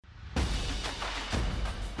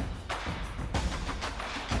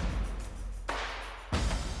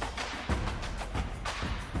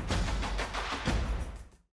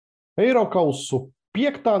Eirokausu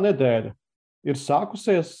 5. nedēļa ir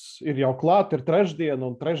sākusies, ir jau klāt, ir trešdiena,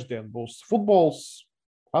 un trešdien būs futbols.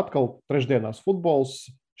 Atkal trešdienās futbols,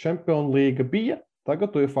 Čempionu līga bija,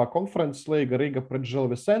 tagad UEFA konferences līga Riga pret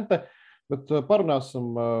Žilvisente, bet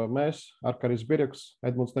parunāsim mēs, Arkaris Birjaks,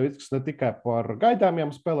 Edmunds Nevickis, ne tikai par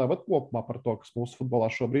gaidāmiem spēlēm, bet kopumā par to, kas mūsu futbolā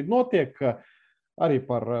šobrīd notiek, arī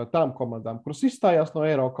par tām komandām, kuras izstājās no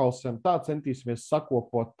Eirokausiem. Tā centīsimies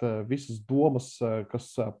sakopot visas domas,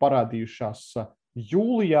 kas parādījušās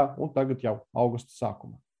jūlijā un tagad jau augusta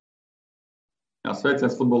sākumā. Jā,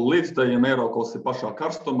 sveiciens futbola līdzstājiem. Eirokaus ir pašā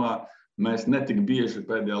karstumā. Mēs netik bieži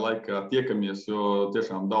pēdējā laikā tiekamies, jo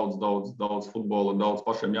tiešām daudz futbola, daudz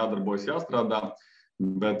pašiem jādarbojas, jāstrādā.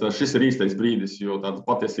 Bet šis ir īstais brīdis, jo tāda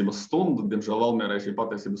patiesības stunda, diemžēl Valmierai šī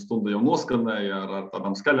patiesības stunda jau noskanēja ar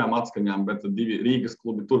tādām skaļām atskaņām, bet divi Rīgas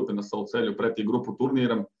klubi turpina savu ceļu pretī grupu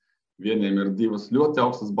turnīram. Vieniem ir divas ļoti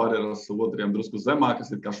augstas barjeras, otriem drusku zemākas,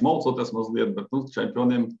 ir kā šmaucoties mazliet, bet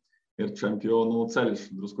čempioniem ir čempionu ceļš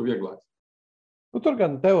drusku vieglāks. Tur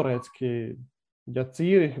gan teorētiski, ja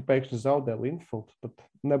Cīriha pēkšņi zaudē Linfield, tad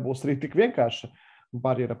nebūs arī tik vienkārši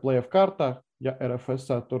barjera play-off kārtā, ja RFS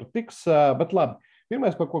tur tiks, bet labi.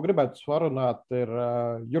 Pirmais, par ko gribētu parunāt, ir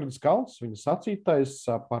Jurģis Kalns, viņa sacītais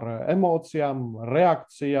par emocijām,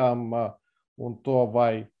 reakcijām un to,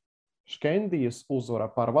 vai Škendijas uzvara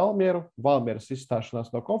pār Valmieru, Valmieras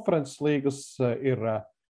izstāšanās no konferences līgas ir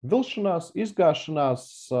vilšanās, izgāšanās,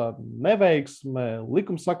 neveiksme,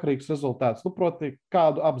 likumsakarīgs rezultāts, proti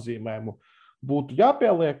kādu apzīmējumu būtu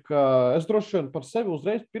jāpieliek. Es droši vien par sevi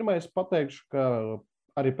uzreiz pirmais pateikšu, ka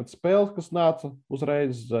arī pēc spēles, kas nāca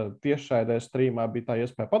uzreiz tiešraidē strīmā, bija tā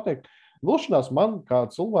iespēja pateikt. Vilšanās man kā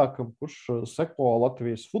cilvēkam, kurš seko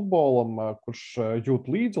Latvijas futbolam, kurš jūt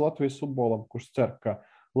līdzi Latvijas futbolam, kurš cer, ka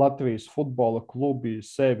Latvijas futbola klubi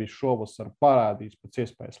sevi šovasar parādīs pēc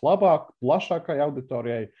iespējas labāk, plašākai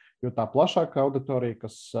auditorijai, jo tā plašākā auditorija,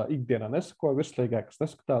 kas ikdienā neseko virslīgai, kas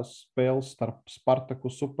neskatās spēles starp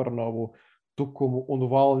Spartaku, Supernovu, Tukumu un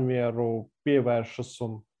Valmieru, pievēršas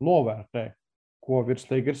un novērtē, ko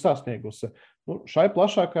virslīga ir sasniegusi. Šai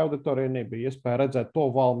plašākai auditorijai nebija iespēja redzēt to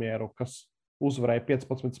Valmieru, kas uzvarēja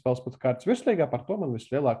 15 spēles pēc kārtas virslīgā, par to man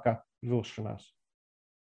vislielākā vilšanās.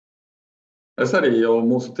 Es arī jau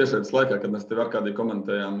mūsu tiešraides laikā, kad mēs tevi Arkādī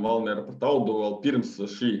komentējām Valmiera pret Audu, vēl pirms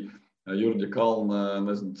šī Jurģa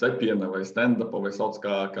Kalna cepiena vai stand-upa vai sauc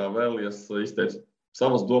kā vēlies, izteicu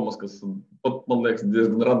savas domas, kas pat, man liekas,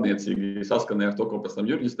 diezgan radniecīgi saskanēja ar to, ko pēc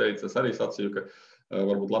tam Jurģis teica. Es arī sacīju, ka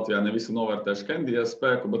varbūt Latvijā ne visi novērtē Škendijas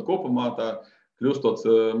spēku, bet kopumā tā kļūstot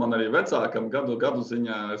man arī vecākam gadu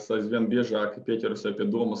ziņā, es aizvien biežāk pieķeru sev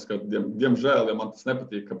pie domas, ka diemžēl, ja man tas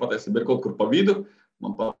nepatīk, ka patiesībā ir kaut kur pa vidu.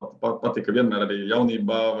 Man patika vienmēr arī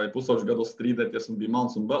jaunībā vai pusauģu gados strīdēties un bija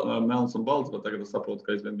melns un balts, bet tagad es saprotu,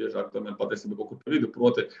 ka aizvien biežāk tomēr patiesībā kaut kur pa vidu.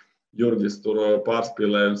 Proti, Jurģis tur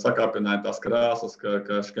pārspīlēja un sakāpināja tās krāsas,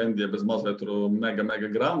 ka Škendija bez mazliet tur mega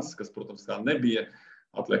grants, kas, protams, tā nebija.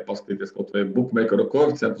 Atliek paskatīties kaut vai bookmakeru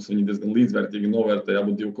koeficientus, viņi diezgan līdzvērtīgi novērtēja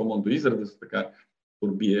abu divu komandu izredzes, tā kā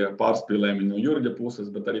tur bija pārspīlējumi no Jurģa puses,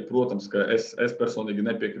 bet arī, protams, ka es personīgi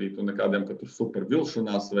nepiekrītu nekādiem, ka tur super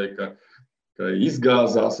vilšanās vai ka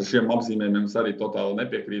izgāzās ar šiem apzīmējumiem, es arī totāli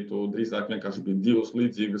nepiekrītu. Drīzāk vienkārši bija divas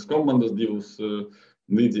līdzīgas komandas, divas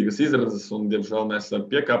līdzīgas izredzes, un, diemžēl, mēs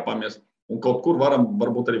piekāpāmies. Un kaut kur varam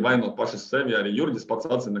varbūt arī vainot paši sevi. Arī Jurģis pats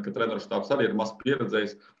atzina, ka treneru štābs arī ir maz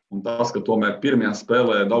pieredzējis. Un tas, ka tomēr pirmajā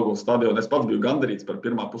spēlē Daugavas stadionā, es pats biju gandarīts par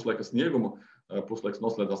pirmā puslaika sniegumu. Puslaiks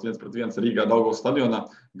noslēdzās 1-1 Rīgā Daugavas stadionā.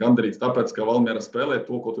 Gandarīts tāpēc, ka Valmiera spēlē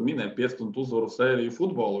to, ko tu minēji, 5 stundu uzvaru sēriju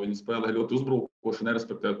futbolu. Viņi spēlē ļoti uzbrukoši,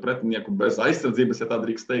 nerespektējot pretinieku bez aizsardzības, ja tā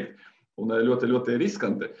drīkst teikt, un ļoti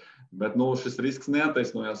riskanti. Bet šis risks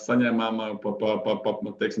neattaisnojās, saņēmām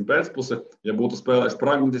teiksim, pēcpuse. Ja būtu spēlējis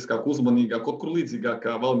pragmatiskāk, uzmanīgāk, kaut kur līdzīgāk,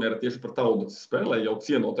 kā Valmiera tieši pret Audu spēlē, jau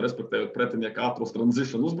cienot, respektējot pretinieku ātros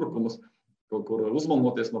transition uzbrukumus, kaut kur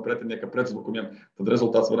uzmannoties no pretinieka pretuzbrukumiem, tad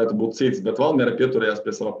rezultāts varētu būt cits. Bet Valmiera pieturējās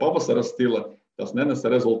pie sava pavasara stila, tas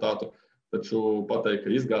nenesa rezultātu, taču pateikt,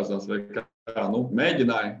 ka izgāzās vai kā,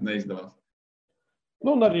 mēģināja, neizdevās.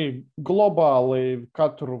 Un arī globāli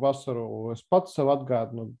katru vasaru es pats sev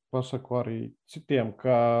atgādinu, pasaku arī citiem,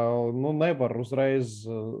 ka nevar uzreiz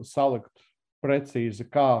salikt precīzi,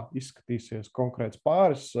 kā izskatīsies konkrēts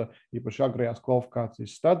pāris, īpaši agrējās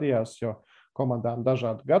kvalifikācijas stadijās, jo komandām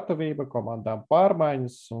dažāda gatavība, komandām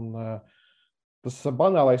pārmaiņas. Un tas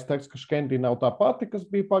banālais teksts, ka Škendija nav tā pati, kas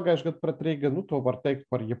bija pagājušajā gadā pret Rīgu, to var teikt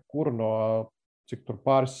par jebkuru no cik tur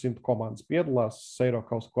pāris simt komandas piedalās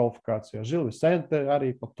Eirokausa kvalifikācijā. Žilvisente arī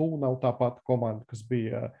pat tū nav tā pati komanda, kas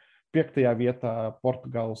bija 5. vietā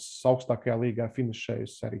Portugāles augstākajā līgā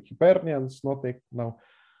finišējusi. Arī Hibernians noteikti nav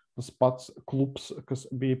tas pats klubs, kas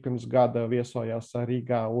bija pirms gada viesojās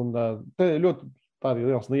Rīgā. Un te ļoti tādi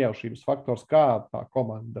liels nejaušības faktors, kā tā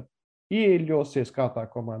komanda ieļosies, kā tā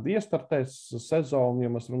komanda iestartēs sezonu,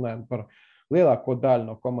 ja mēs runājam par lielāko daļu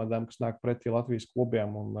no komandām, kas nāk pretī Latvijas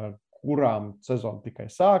klubiem un kurām sezona tikai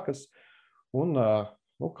sākas. Un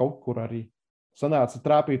kaut kur arī sanāca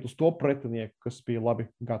trāpīt uz to pretinieku, kas bija labi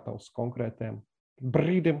gatavs konkrētiem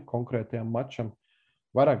brīdim, konkrētiem mačam,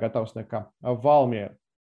 vairāk gatavs nekā Valmiera.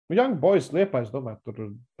 Young Boys Liepājs, domāju,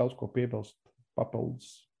 tur daudz ko piebilst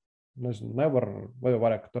papildus. Nezinu, nevar, vai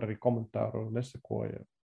vairāk tur arī komentāru nesekoja,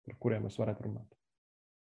 par kuriem mēs varētu runāt.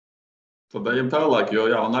 Tad ejam tālāk, jo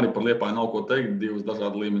un arī par Liepāju nav ko teikt. 2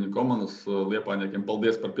 dažādu līmeņu komandas. Liepājniekiem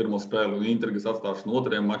paldies par pirmo spēli un intrigas atstāšanu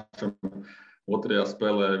otrajam mačam. Otrajā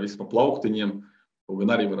spēlē viss pa plauktiņiem.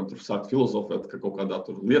 Gan arī varam tur sākt filozofēt, ka kaut kādā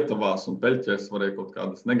tur Lietavās un Peļķēs varēja kaut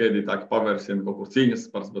kādas negaidītāki pavērsieni, kaut kur cīņas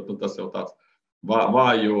spars, bet tas jau tāds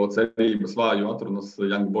vāju cerības, vāju atrunas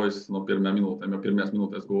Young Boys no pirmajām minūtēm, jo pirmajās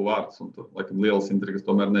minūtēs guva vārds, un tur, laikam, lielas intrigas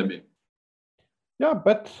tomēr nebija. Jā,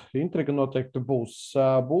 bet intriga noteikti būs.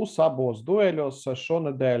 Būs abos dueļos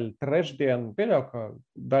šonedēļ trešdien. Pieļauju, ka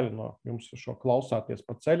daļa no jums šo klausāties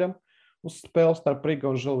pa ceļam uz spēli starp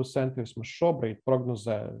Riga un Žilvisentu. Vismaz šobrīd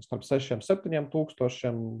prognozē starp 6-7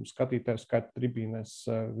 tūkstošiem skatītāju skaitu tribīnēs,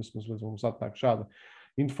 vismaz līdz mums atnāk šāda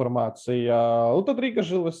informācija. Un tad Riga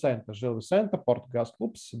Žilvisenta. Žilvisenta, Portugāles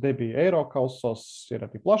klubs, debija Eirokausos, ir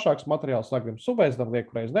arī plašāks materiāls, Lagrim Suvezdam,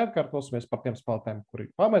 liekureiz neatkārtosimies par tiem spēlētājiem, kuri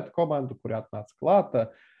pameta komandu, kuri atnāca klāta.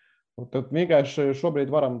 Un tad vienkārši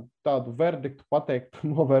šobrīd varam tādu verdiktu pateikt,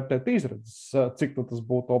 novērtēt izredzes, cik tas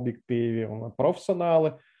būtu objektīvi un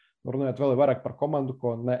profesionāli. Runājot vēl vairāk par komandu,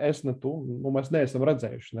 ko ne es, ne tu, mēs neesam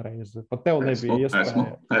redzējuši nereiz. Pat tev nebija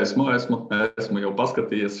iespēja. Esmu jau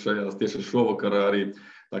paskatījies šajās tieši šovakarā arī,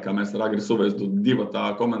 tā kā mēs ar Agri Suvezdu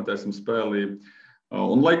divatā komentēsim spēli.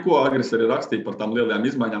 Un lai ko Agris arī rakstīja par tām lielajām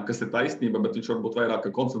izmaiņām, kas ir taisnība, bet viņš varbūt vairāk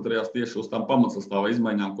koncentrējās tieši uz tām pamatsastāvā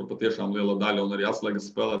izmaiņām, kur patiešām liela daļa un arī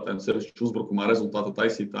atslēgas spēlētājiem, sevišķi uzbrukumā rezultāta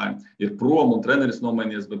taisītājiem ir prom un treneris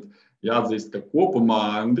nomainījies, bet jāatzīst, ka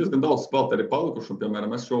kopumā diezgan daudz spēlētāji ir palikuši.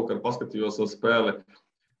 Piemēram, es šovakar paskatījos spēli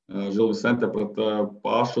Žilvisente pret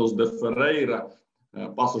Pašus de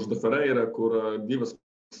Ferreira, kur 2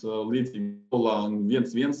 līdzīgi golā un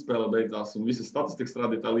 1-1 spēle beidzās, un visas statistikas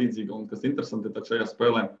rādīja tā līdzīga. Un kas interesanti, tad šajā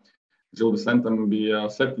spēlē Žilvisentam bija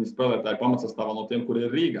 7 spēlētāji pamatsastāvā no tiem, kuri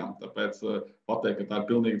ir Rīgā. Tāpēc pateikt, ka tā ir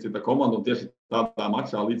pilnīgi cita komanda, un tieši tādā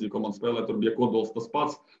mačā līdzīgi komanda spēlē, tur bija kodols tas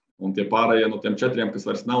pats. Un tie pārējie no tiem 4, kas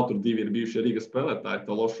vairs nav, tur 2 ir bijušie Rīgas spēlētāji,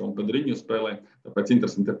 Taloša un Pedriņu spēlē. Tāpēc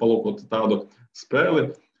interesanti ir palūkot tādu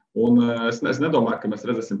spēli. Un es nedomāju, ka mēs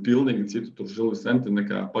redzēsim pilnīgi citu tur Žilvisenti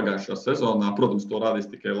nekā pagājušajā sezonā. Protams, to rādīs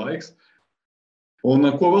tikai laiks. Un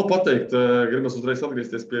ko vēl pateikt, gribas uzreiz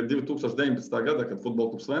atgriezties pie 2019. gada, kad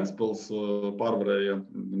futbola klubs Ventspils pārvarēja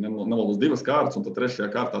nemaldos 2 kārtas, un tad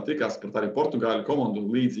 3. kārtā tikās pret arī Portugāļu komandu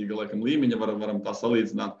līdzīga, laikam, līmeņa, varam tā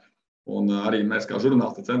salīdzināt. Un arī mēs kā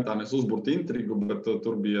žurnālisti centāmies uzburt intrigu, bet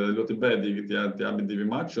tur bija ļoti bēdīgi tie abi 2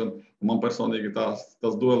 mači. Un man personīgi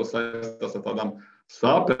tas duelis saistās ar tādām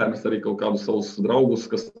sāpēm. Es arī kaut kādus savus draugus,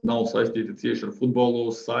 kas nav saistīti cieši ar futbolu,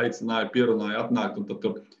 saicināju, pierunāju atnākt. Un tad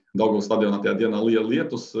tur Daugavas stadionā tajā dienā liela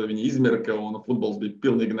lietus, viņi izmirka un futbols bija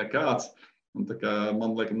pilnīgi nekāds. Un tā kā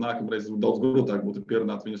man laikam nākamreiz daudz grūtāk būtu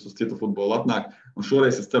pierunāt viņus uz citu futbolu atnākt. Un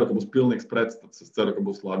šoreiz es ceru, ka būs pilnīgs pretstats. Es ceru, ka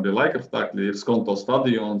būs labi laikapstākļi, ir Skonto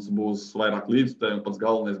stadions, būs vairāk līdzstēju un pats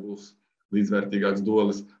galvenais būs līdzvērtīgāks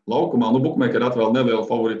duelis laukumā. Bukmekeri atvēl nelielu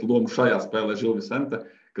favorītu lomu šajā spēlē Žilvisente,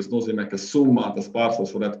 kas nozīmē, ka summā tas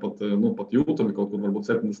pārsvars varētu pat jūtami, kaut kur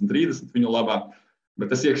varbūt 70-30 viņu labā.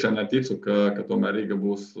 Bet es iekšēnē ticu, ka tomēr Rīga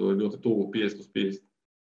būs ļoti tuvu 50-50.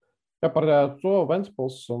 Ja par to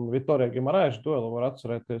Ventspils un Vitorija Gimaraiša duelu var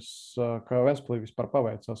atcerēties, ka Ventspilī vispār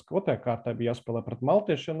paveicās, ka otrajā kārtā bija jāspēlē pret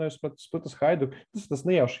maltiešiem, nevis pret Splitas Haiduku. Tas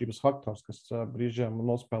nejaušības faktors, kas brīžiem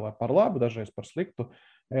nospēlē par labu, dažreiz par sliktu.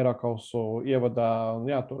 Eirokausu ievadā, un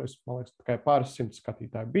toreiz, man liekas, tikai pāris 100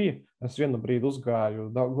 skatītāji bija. Es vienu brīdi uzgāju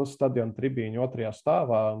Daugavas stadiona tribīņu 2.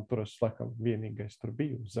 stāvā, un tur es, laikam, vienīgais tur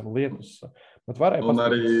biju zem lietus. Un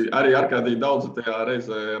arī ārkārtīgi daudz tajā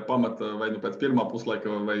reizē pamata vai pēc pirmā puslaika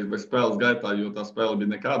vai spēles gaitā, jo tā spēle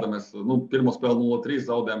bija nekāda. Mēs pirmo spēli 0-3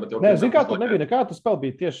 zaudējām, bet jau... Nē, zin kā, tur nebija nekāda, tā spēle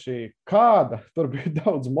bija tieši kāda. Tur bija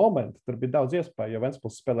daudz momentu, tur bija daudz iespēju, jo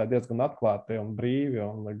Ventspils spēlēja diezgan atklāti un brīvi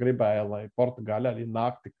un gribēja, lai Portugāļi arī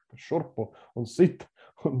nāk tik šurpu un sit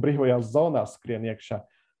un brīvajās zonās skrien iekšā.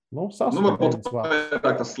 Varbūt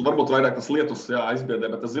vairāk tas lietus aizbiedē,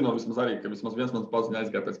 bet es zinu vismaz arī, ka vismaz viens mans paziņā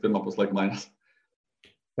aizgāja pēc pirmā puslaika maiņas.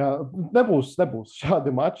 Jā, nebūs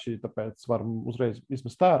šādi mači, tāpēc varam uzreiz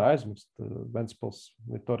izmest ārā, aizmirst Ventspils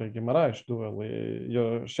Vitorija Gimaraiša dueli, jo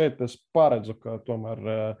šeit es paredzu, ka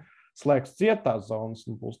tomēr slēgs cietās zonas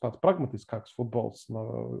un būs tāds pragmatiskāks futbols no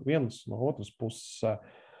vienas, no otras puses.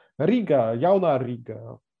 Rīgā, jaunā Rīgā,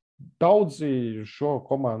 daudzi šo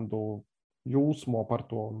komandu jūsmo par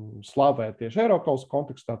to slavē tieši Eiropas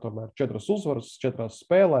kontekstā, tomēr 4 uzvaras, 4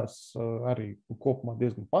 spēlēs, arī kopumā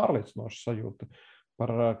diezgan pārliecinoša sajūta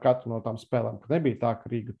par katru no tām spēlēm, ka nebija tā, ka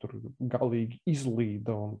Rīga tur galīgi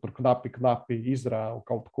izlīda un tur knapi izrāva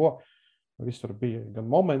kaut ko. Visur bija gan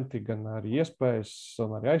momenti, gan arī iespējas,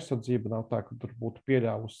 un arī aizsardzība nav tā, ka tur būtu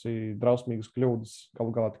pieļāvusi drausmīgas kļūdas,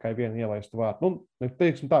 galu galā tikai vienu ielaistu vārtu.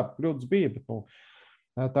 Teiksim tā, kļūdas bija,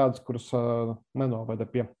 bet tādas, kuras nenoveda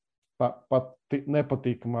pie pat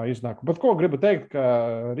nepatīkamā iznākuma. Bet ko gribu teikt,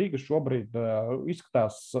 ka Rīga šobrīd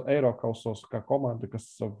izskatās Eirokausos kā komanda,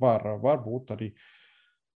 kas var būt arī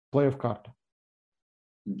play-off kārta.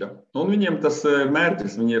 Ja. Un viņiem tas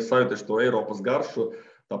mērķis, viņi ir sajutuši to Eiropas garšu.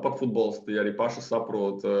 Tāpat futbolisti arī paši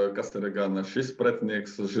saprot, kas ir gan šis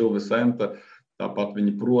pretinieks, Žil Vicente. Tāpat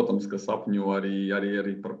viņi, protams, ka sapņo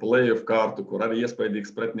arī par play-off kārtu, kur arī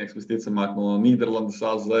iespējīgs pretinieks visticamāk no Nīderlandes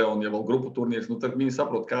AZ un ja vēl grupu turnīrs. Tad viņi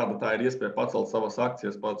saprot, kāda tā ir iespēja pacelt savas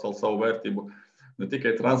akcijas, pacelt savu vērtību. Ne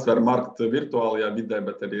tikai transfermarkta virtuālajā vidē,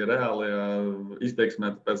 bet arī reālajā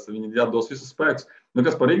izteiksmē. Tāpēc viņi jādos visus spēkus.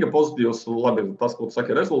 Kas par Rīga pozitīvs, labi, tas, ko tu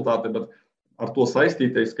saki, rezultāti, bet ar to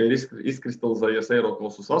saistītais, ka ir izkristalizējies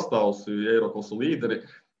Eirokausu sastāvs, Eirokausu līderi,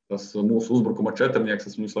 tas mūsu uzbrukuma četrnieks,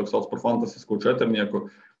 es viņu visu laiku sauc par fantastisko četrnieku,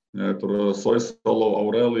 tur Soisolo,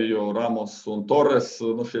 Aurelio, Ramos un Torres,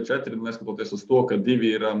 šie 4, neskatoties uz to, ka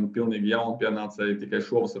 2 ir pilnīgi jaunpienācēji, tikai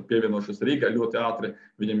šovasar pievienojušies Rīgai ļoti ātri,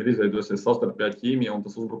 viņiem ir izveidojusies savstarpējā ķīmija, un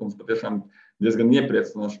tas uzbrukums patiešām diezgan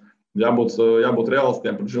iepriecinošs. Jābūt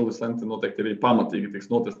realistiem, par Žilu Vicenti noteikti arī pamatīgi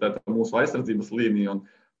tiks notestēta mūsu aizsardzības līnija, un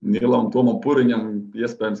Nilam Tomam Puriņam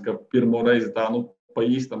iespējams, ka pirmo reizi tā pa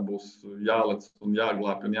īstam būs jālec un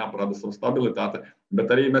jāglābj un jāparāda savu stabilitāti,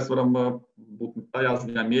 bet arī mēs varam būt tajā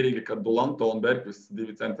ziņā mierīgi, ka Dulanto un Berkvis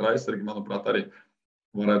 2 centra aizsargi, manuprāt, arī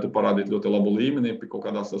varētu parādīt ļoti labu līmeni pie kaut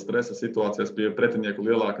kādās stresa situācijās, pie pretinieku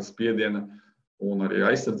lielākas spiediena un arī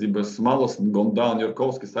aizsardzības malas. Gondā un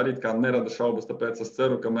Jurkovskis arī kā nerada šaubas, tāpēc es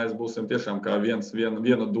ceru, ka mēs būsim tiešām kā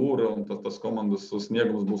viena dūra un tas komandas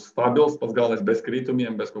sniegums būs stabils, pats galvenais bez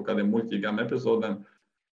kritumiem, bez kaut kādiem muļķīgām epizodēm.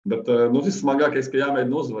 Bet vissmagākais, ka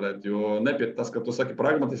jāmēģina uzvarēt, jo nepiet tas, ka tu saki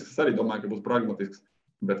pragmatisks, es arī domāju, ka būs pragmatisks.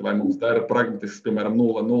 Bet vai mums tā ir pragmatisks, piemēram,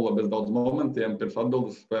 0-0 bez daudz momentiem pirms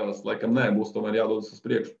atbildes spēles, laikam nē, būs tomēr jādodas uz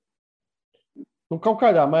priekšu. Kaut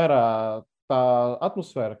kādā mērā tā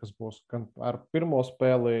atmosfēra, kas būs gan ar pirmo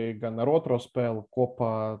spēli, gan ar otro spēli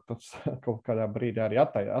kopā, tas kaut kādā brīdī arī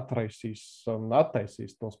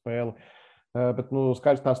attaisīs to spēli. Bet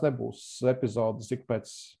skaidrs, tās nebūs epizodes ik pēc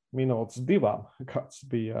minūtes 2, kāds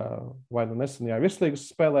bija vai nesenajā virslīgas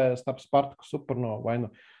spēlē starp Spartaku Superno, vai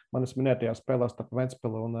manis minētajā spēlē starp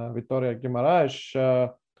Ventspili un Vitorija Gimaraiša.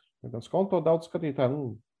 Gan skonto daudz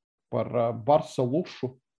skatītāju par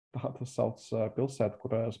Barcelušu, tā tas sauc pilsētu,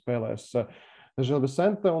 kur spēlēs Žil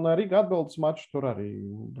Vicente, un Rīga atbildes maču tur arī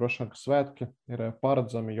droši vien, ka svētki ir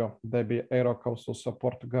paredzami, jo debija Eirokausos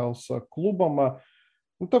Portugāles klubam.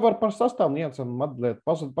 Te var par sastāvniecēm mazliet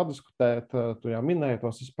padiskutēt, tu jau minēji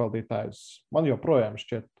tos izpildītājus. Man joprojām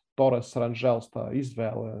šķiet Torres Rangels tā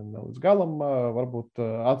izvēle nelīdz galam, varbūt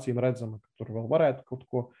acīm redzama, ka tur vēl varētu kaut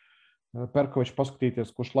ko Perkovičs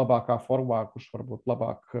paskatīties, kurš labākā formā, kurš varbūt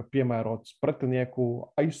labāk piemērots pretinieku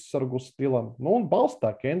aizsargu stilam. Un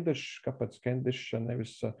balstā Kendišs, kāpēc Kendišs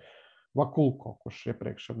nevis Vakulko, kurš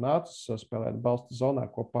iepriekš ir nācis spēlēt balsta zonā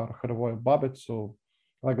kopā ar Hrvoju Babecu.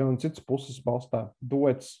 Lai gan citas puses balstā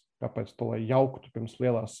duets, kāpēc to, lai jauktu pirms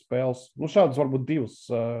lielās spēles. Šādas varbūt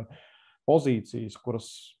 2 pozīcijas,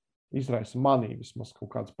 kuras izraisa manī vismaz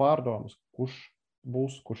kaut kādas pārdomas, kurš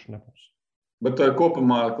būs, kurš nebūs. Bet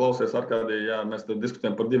kopumā, klausies, Arkādija, jā, mēs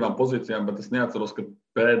diskutējam par 2 pozīcijām, bet es neatceros, ka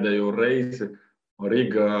pēdējo reizi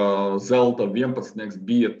Rīga zelta 11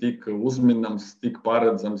 bija tik uzminams, tik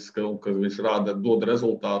paredzams, ka viņš dod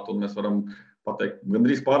rezultātu, un mēs varam pateikt,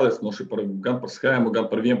 gandrīz pārliecinoši gan par schēmu, gan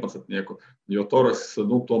par 11. Jo Torres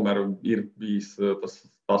tomēr ir bijis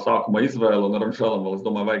tā sākuma izvēle, un Ranželam vēl, es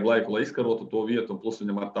domāju, vajag laiku, lai izkarotu to vietu, un plus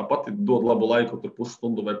viņam tāpat dod labu laiku, tur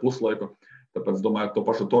pusstundu vai puslaiku. Tāpēc, domāju, to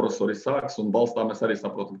pašu Torresu arī sāks, un balstā mēs arī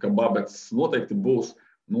saprotam, ka Babets noteikti būs.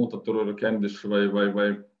 Tad tur ir Kendišs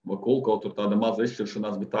vai Kulko, tur tāda maza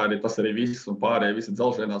izšķiršanās, bet tas arī viss, un pārējie visi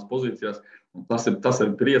dzelžainās pozīcijās. Tas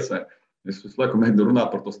ir priecē. Es visu laiku mēģinu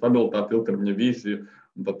runāt par to stabilitāti, ilgtermiņa vīziju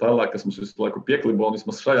un tā tālāk, kas mums visu laiku pieklibo. Un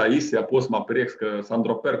vismaz šajā īsajā posmā prieks, ka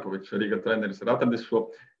Sandro Perkovičs, Rīga treneris, ir atradis šo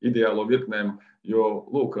ideālo virknējumu. Jo,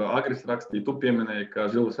 lūk, Agris rakstīja, tu pieminēji, ka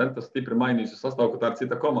Žilvis Entas stipri mainījusi sastāvu, ka tā ir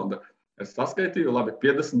cita komanda. Es saskaitīju, labi,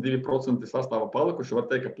 52% sastāva palikuši. Var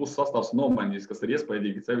teikt, ka puses sastāvs nomainījis, kas ir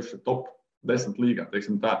iespaidīgi, sevišķi top 10 līgā,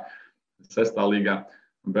 teiksim tā, 6. līgā.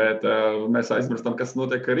 Bet mēs aizmirstam, kas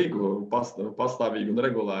notiek ar Rīgu pastāvīgi un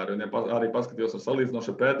regulāri. Un, ja arī paskatījos ar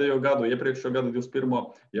salīdzinošu pēdējo gadu, iepriekšējo gadu,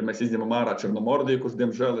 21. Ja mēs izņemam ārā Černomordiju, kurš,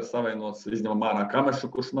 diemžēl, ir savienots, izņemam ārā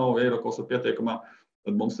Kamešu, kurš nav Eirokosu pieteikumā,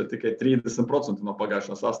 tad mums ir tikai 30% no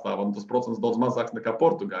pagājušā sastāva. Un tas procents daudz mazāks nekā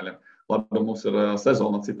Portugāļiem. Labi, mums ir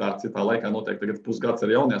sezona citā laikā, noteikti tagad pusgads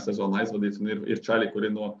ar jaunajā sezonā aizvadīts, un ir čaļi,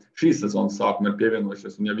 kuri no šīs sezonas sākuma ir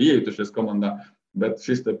pievienojušies un jau iejutušies komandā. Bet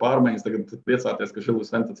šis pārmaiņas tagad priecāties, ka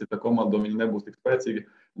Žilvis Venta cita komanda, viņi nebūs tik spēcīgi.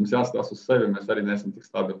 Mums jāskatās uz sevi, mēs arī neesam tik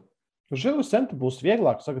stabili. Žilvis Venta būs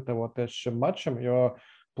vieglāk sagatavoties šim mačam, jo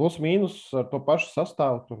plus mīnus ar to pašu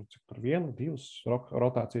sastāvu, tur 1-2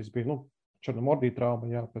 rotācijas bija, Černomordija trauma,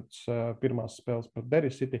 jā, pēc pirmās spēles pret Derry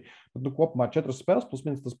City. Bet, kopumā 4 spēles, plus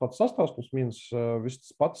mīnus tas pats sastāvs, plus mīnus viss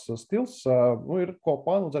tas pats stils. Ir ko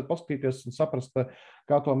panalizēt, paskatīties un saprast,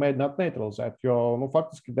 kā to mēģināt neutralizēt. Jo,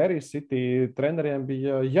 faktiski Derry City treneriem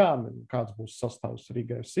bija jāmin, kāds būs sastāvs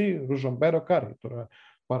Riga FC. Ružam Berok arī tur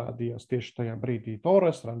parādījās tieši tajā brīdī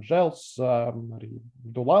Torres, Rangels, arī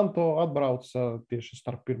Dulanto atbrauca tieši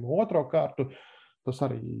starp 1. un 2. kārtu. Tas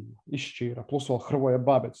arī izšķīra, plus vēl Hrvoja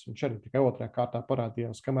Babets, viņš arī tikai 2. kārtā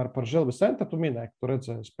parādījās. Kamēr par Žilvis Venta tu minēji, ka tu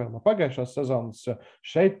redzēji spēli no pagājušās sezonas,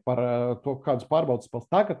 šeit par to, kādas pārbaudas spēles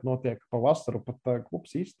tagad notiek pa vasaru, pat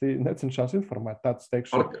klubs īsti necenšas informēt. Tāds,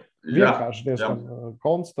 teikšu, vienkārši diezgan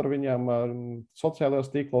konsts ar viņiem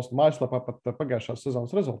sociālajos tīklos, mājaslapā pat pagājušās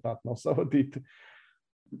sezonas rezultāti nav savadīti.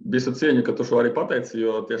 Visu cieņu, ka tu šo arī pateici,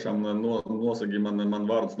 jo tiešām nosagi man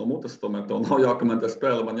vārdus no mutes, tomēr tev nav jākomentē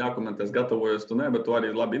spēle, man jākomentē, es gatavojos, tu ne, bet tu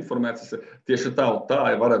arī labi informēts. Tieši tā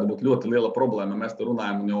varētu būt ļoti liela problēma. Mēs te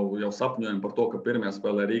runājam un jau sapņojam par to, ka pirmajā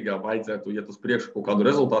spēlē Rīgā vajadzētu iet uz priekšu kaut kādu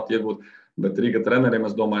rezultātu iegūt, bet Rīga treneriem,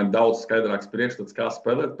 es domāju, daudz skaidrāks priekšstats, kā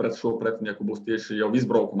spēlēt pret šo pretinieku būs tieši jau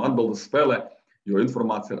izbraukuma atbildes spēlē, jo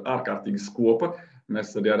informācija ir ārkārtīgi skopa.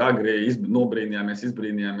 Mēs arī ar Agri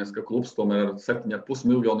izbrīnījāmies, ka klubs tomēr ar 7,5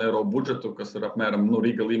 miljonu eiro budžetu, kas ir apmēram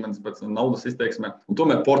Rīga līmenis pēc naudas izteiksmē, un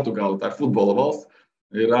tomēr Portugāla, tā ir futbola valsts,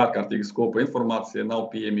 ir ārkārtīgi skopa informācija, nav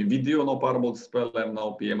pieejami video no pārbaudas spēlēm,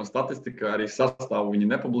 nav pieejama statistika, arī sastāvu viņi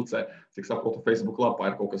nepublicē. Cik saprotu, Facebook lapā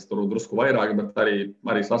ir kaut kas tur drusku vairāk, bet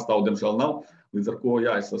arī sastāvu, diemžēl, nav. Līdz ar ko,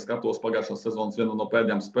 jā, es skatos pagājušās sezonas vienu no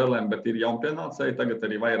pēdējām spēlēm, bet ir jaunpienācēji, tagad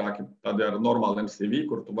arī vairāki tādi ar normāliem CV,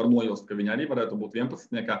 kur tu var nojaust, ka viņi arī varētu būt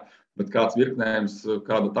 11, bet kāds virknējums,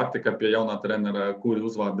 kāda taktika pie jaunā trenera, kuri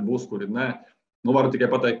uzvārdi būs, kuri nē. Varu tikai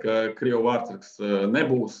pateikt, ka Krievu vārdsargs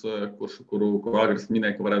nebūs, kuru Agris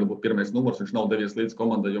minēja, ka varētu būt pirmais numurs, viņš nav devies līdz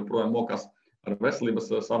komandai, joprojām mokās ar veselības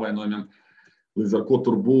savainojumiem. Līdz ar ko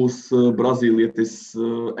tur būs brazīlietis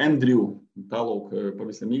Andrew. Tālūk,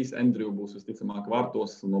 pavisam īsi Andrew būs visticamāk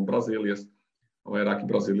vārtos no Brazīlijas. Vairāki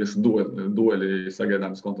brazīliešu dueli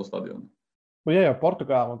sagaidāmas Konto stadionā. Ja jau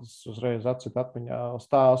Portugāla, tas uzreiz atcita atmiņā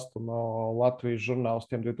stāstu no Latvijas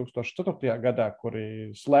žurnālistiem 2004. gadā,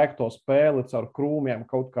 kuri slēgto spēli caur krūmiem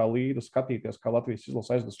kaut kā līdzi skatīties, kā Latvijas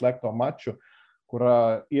izlase aizved slēgto maču, kur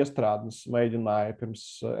iestrādnes mēģināja pirms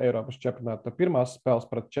Eiropas čempionāta pirmās spēles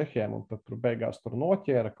pret Čehiem, un tad tur beigās tur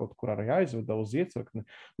noķēra, kaut kur arī aizveda uz iecirkni.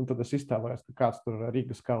 Un tad es iztēlojos, ka kāds tur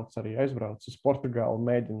Rīgas kauts arī aizbrauc uz Portugālu,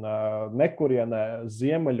 mēģina nekurienē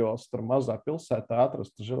ziemeļos, tur mazā pilsētā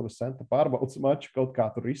atrast Žilvis Venta pārbaudas maču, kaut kā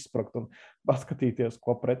tur izsprakt un paskatīties,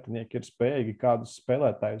 ko pretinieki ir spējīgi, kādus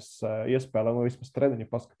spēlētājus iespēlē, vismaz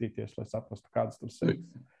treniņu paskatīties, lai saprastu, kādas tur sevi.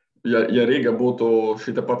 Ja Rīga būtu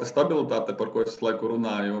šī pati stabilitāte, par ko es laiku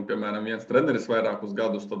runāju, un, piemēram, viens treneris vairākus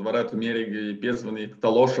gadus, tad varētu mierīgi piezvanīt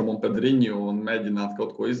Talošam un Pedriņu un mēģināt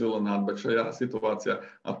kaut ko izvilināt, bet šajā situācijā,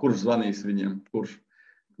 kurš zvanīs viņiem, kurš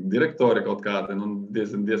direktori kaut kādi,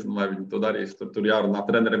 diezgan vai viņi to darīs. Tur jārunā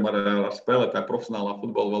trenerim ar spēlētāju profesionālā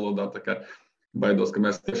futbola valodā, tā kā baidos, ka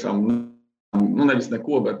mēs tiešām nevis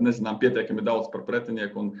neko, bet nezinām pietiekami daudz par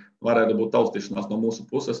pretinieku un varētu būt taustīšanās no mūsu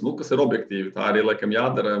puses, kas ir objektīvi. Tā arī, laikam,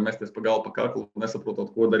 jādara, mesties pa galvu pa kaklu,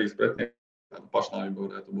 nesaprotot, ko darīs pretinieki. Pašnāvība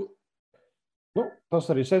varētu būt.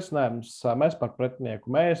 Tas arī secinājums. Mēs par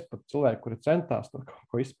pretinieku, mēs pat cilvēki, kuri centās tur kaut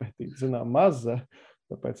ko izpētīt, zinām maz.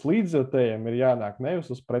 Tāpēc līdzjūtējiem ir jānāk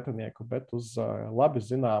nevis uz pretinieku, bet uz labi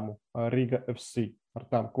zināmu Riga FC. Ar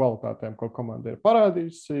tām kvalitātēm, ko komanda ir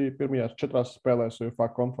parādījusi pirmajās 4 spēlēs UEFA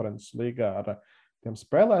konferences līgā ar tiem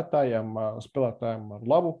spēlētājiem ar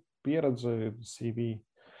labu pieredzi, CV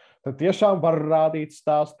tad tiešām var rādīt,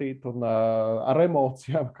 stāstīt un ar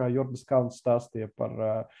emocijām, kā Jurgis Kalns stāstīja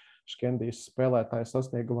par Škendijas spēlētāju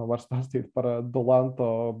sasniegumiem, var stāstīt par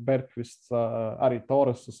Dulanto, Bergkvists, arī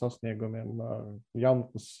Torresu sasniegumiem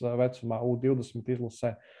jaunatnes vecumā U20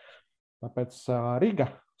 izlasē. Tāpēc Riga,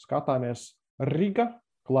 skatāmies Riga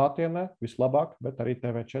klātienē vislabāk, bet arī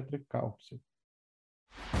TV4 kā opcija.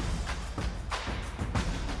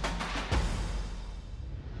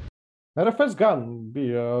 RFS gan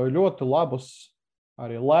bija ļoti labas,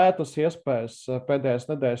 arī lētas iespējas pēdējās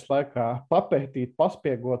nedēļas laikā papētīt,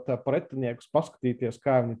 paspiegot pretiniekus, paskatīties,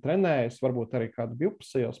 kā viņi trenējas, varbūt arī kādu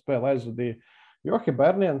divpusējo spēli aizvadīja. Jo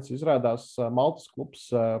Hibernians izrādās Maltas klubs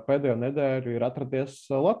pēdējo nedēļu ir atradies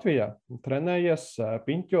Latvijā. Trenējies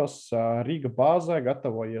Piņķos, Rīga bāzē,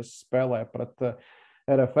 gatavojies spēlē pret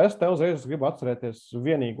RFS. Te uzreiz gribu atcerēties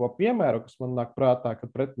vienīgo piemēru, kas man nāk prātā, kad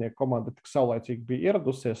pretinieku komanda tik saulaicīgi bija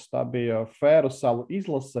ieradusies. Tā bija Fēru salu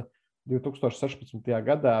izlase 2016.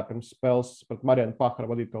 gadā pirms spēles pret Marianu Pahara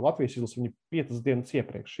vadīto Latvijas izlasi. Viņi 5 dienas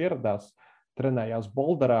iepriekš ieradās, trenējās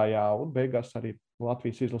Bolderājā un beigās arī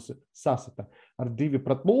Latvijas izlase sasita ar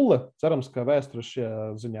 2-0. Cerams, ka vēsture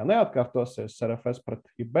šajā ziņā neatkārtosies. RFS pret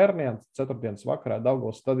Hibernians 4. vakarā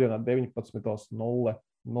Daugavas stadionā 19:00.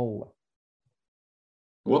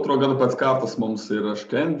 Otro gadu pēc kārtas mums ir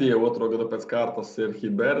Škendija, otro gadu pēc kārtas ir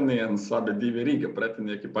Hibernians, abi divi Riga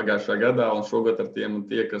pretinieki pagājušā gadā, un šogad ar tiem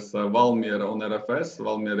tiekas Valmiera un RFS.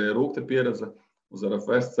 Valmiera ir rūgta pieredze, uz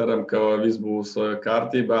RFS ceram, ka viss būs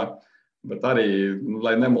kārtībā, bet arī,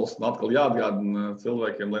 lai nemulsina, atkal jāatgādina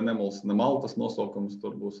cilvēkiem, lai nemulsina Maltas nosaukums,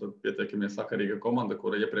 tur būs pietiekami sakarīga komanda,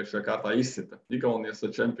 kura iepriekšējā kārtā izsita Igaunijas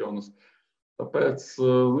čempionus. Tāpēc,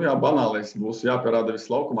 jā, banālais būs jāpierāda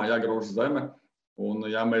viss laukumā, jāgrauž zeme. Un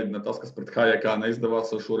jāmēģina tas, kas pret HJK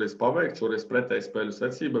neizdevās šoreiz paveikt, šoreiz pretēji spēļu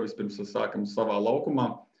secība. Vispirms sākam savā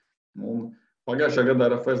laukumā. Un pagājušajā gadā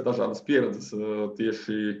RFS dažādas pieredzes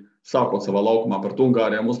tieši sākot savā laukumā pret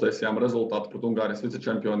Ungāriem, uztaisījām rezultātu pret Ungārijas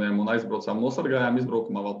vicečempioniem un aizbraucām, nosargājām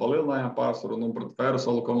izbraukumā, vēl palielinājām pārsvaru un pret Fēru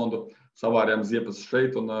salu komandu savārījām ziepes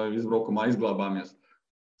šeit un izbraukumā izglābāmies.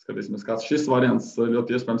 Skatīsimies, kāds šis variants,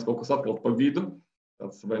 ļoti iespējams kaut kas atkal pa vidu.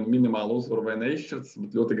 Tāds vai minimāli uzvaru vai neizšķirts,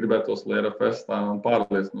 bet ļoti gribētos, lai RFS tā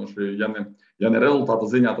pārliecinoši, ja ne rezultāta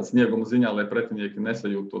ziņā, tad snieguma ziņā, lai pretinieki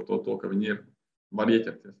nesajūt to, ka viņi var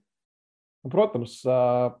ieķerties. Protams,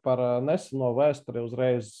 par neseno vēsturi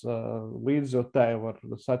uzreiz līdzjūtēji var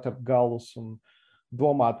saķert galus un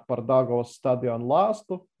domāt par Daugavas stadionu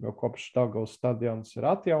lāstu, jo kopš Daugavas stadions ir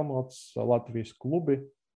atjaunots, Latvijas klubi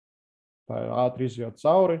tā ātri izjūt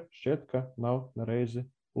cauri, šķiet, ka nav nereizi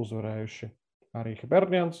uzvarējuši. Arī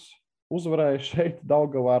Hibernians uzvarēja šeit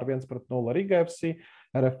Daugavā ar 1-0 Riga FC.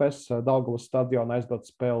 RFS Daugavas stadionā aizdot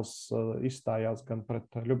spēles izstājās gan pret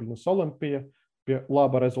Ljubljanas Olimpiju pie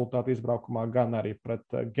laba rezultāta izbraukumā, gan arī pret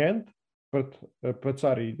Gent. Pēc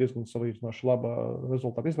arī diezgan salīdzinoši laba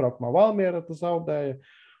rezultāta izbraukumā Valmiera zaudēja.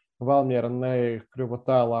 Valmiera nekļuva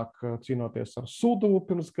tālāk cīnoties ar Suduvu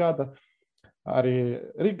pirms gada. Arī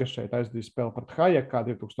Riga šeit aizdīja spēli pret HJK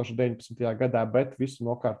 2019. gadā, bet visu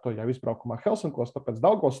nokārtoja izbraukumā Helsinkos, tāpēc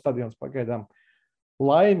Daugavas stadions pagaidām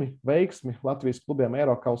laimi, veiksmi Latvijas klubiem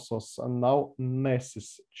Eirokausos nav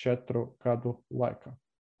nesis 4 gadu laikā.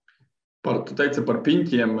 Tu teici par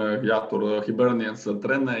Piņķiem, jā, tur Hibernians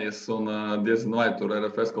trenējas un diezgan vai tur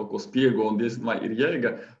RFS kaut ko spiego un diezgan vai ir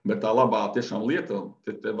jēga, bet tā labā tiešām lieta,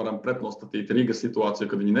 te varam pretnostatīt Rīgas situāciju,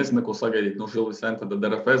 kad viņi nezina, ko sagaidīt no Žil Vicenta, tad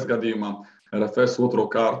RFS gadījumā RFS otro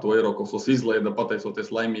kārtu Eirokausos izleida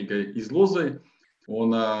pateicoties laimīgai izlozei,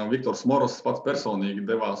 un Viktors Moros pats personīgi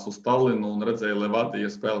devās uz Tallinu un redzēja Levadija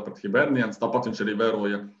spēli pret Hibernians, tāpat viņš arī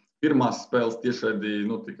vēroja pirmās spēles tiešraidī,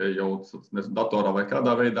 tikai jau datorā vai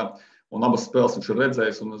kādā veidā. Un abas spēles viņš ir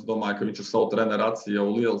redzējis, un es domāju, ka viņš ar savu treneru acī jau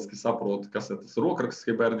lieliski saprot, kas ir tas rokraksts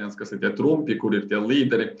Hibernians, kas ir tie trumpi, kur ir tie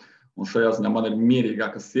līderi. Un šajā ziņā man ir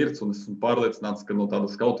mierīgāka sirds, un esmu pārliecināts, ka no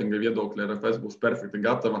tāda skautinga viedokļa RFS būs perfekti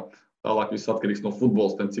gatava. Tālāk viss atkarīgs no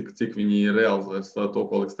futbolistiem, cik viņi realizēs to,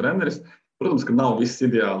 ko liks treneris. Protams, ka nav viss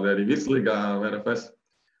ideāli arī virslīgā RFS.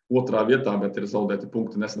 Otrā vietā, bet ir zaudēti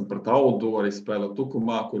punkti nesen pret Audu, arī spēle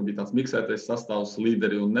Tukumā, kur bija tāds miksētais sastāvs,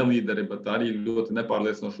 līderi un nelīderi, bet arī ļoti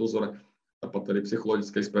nepārliecinoši uzvara. Tāpat arī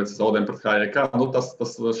psiholoģiskais pēc zaudējuma pret HJK.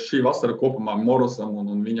 Šī vasara kopumā Morosam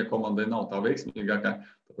un viņa komandai nav tā veiksmīgākā.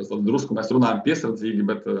 Tāpēc drusku mēs runājam piesardzīgi,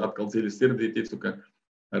 bet atkal dziļi sirdī ticu, ka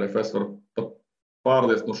RFS var pat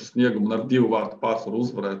pārliecinošu sniegumu un ar 2 vārtu pārsvaru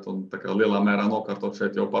uzvarēt un tā kā lielā mērā nokārtot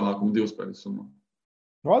šeit jau panākumu 2 spēļu summā.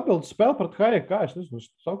 Atbildes spēle pret HJK, es nezinu, es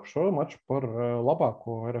sauku šo maču par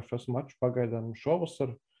labāko RFS maču pagaidām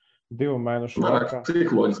šovasar 2 mēnešu laikā.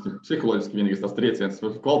 Psiholoģiski vienīgais tas trieciens,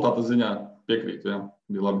 kvalitātes ziņā piekrītu, jā,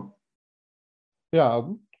 bija labi. Jā,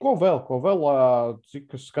 Ko vēl?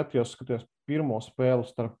 Cik es skatījos pirmo spēli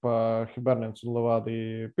starp Hibernians un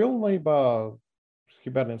Levādiju pilnībā.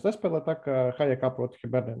 Hibernians nespēlē tā, ka Hajekā proti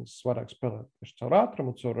Hibernians vairāk spēlē tieši caur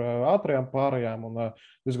ātrumu, caur ātrajām pārējām un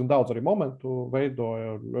diezgan daudz arī momentu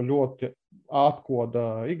veidoja ļoti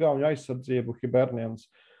atkoda igauņu aizsardzību Hibernians.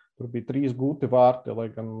 Tur bija 3 gūti vārti, lai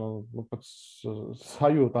gan pēc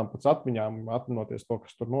sajūtām, pēc atmiņām, atminoties to,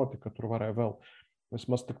 kas tur notika, tur varēja vēl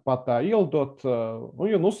vismaz tikpat tā ildot.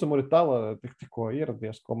 Junus Muritala tikko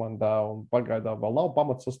ieradies komandā un pagaidām vēl nav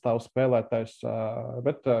pamatsastāvu spēlētājs,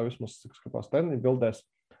 bet vismaz, cik skatās treniņu bildēs,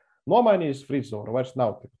 nomainījis frizūru. Vairs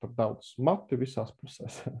nav tur daudz mati visās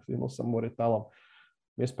pusēs Junusam Muritalam.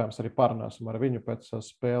 Iespējams, arī parunāsim ar viņu pēc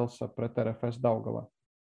spēles pret RFS Daugavā.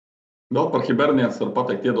 Vēl par Hibernians var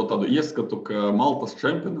pateikt, iedot tādu ieskatu, ka Maltas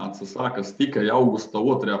čempionāts sākas tikai augusta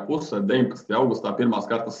 2. pusē, 19. augustā pirmās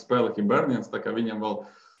kārtas spēle Hibernians, tā kā viņam vēl,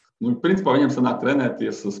 principā viņam sanāk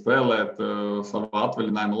trenēties, spēlēt savā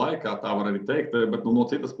atvaļinājuma laikā, tā var arī teikt, bet no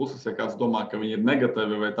citas puses, ja kāds domā, ka viņi ir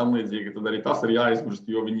negatīvi vai tam līdzīgi, tad arī tas ir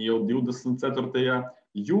jāizmirst, jo viņi jau 24.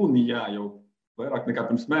 jūnijā, jau vairāk nekā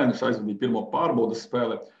pirms mēneša aizvadīja pirmo pārbaudas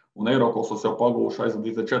spēli, un Eirokosos jau pagūši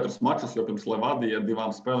aizvadīt 4 mačus, jo pirms Levādija 2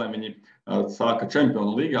 spēlēm viņi sāka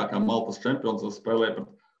čempionu līgā, kā Maltas čempions spēlēja pret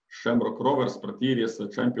Shamrock Rovers, pret īrijas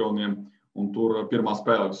čempioniem, un tur pirmā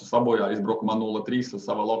spēle visu sabojā, izbraukumā 0-3,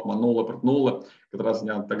 savā laukumā 0-0. Katrā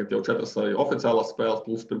ziņā tagad jau 4 oficiālās spēles,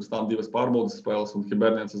 plus pirms tām 2 pārbaudas spēles, un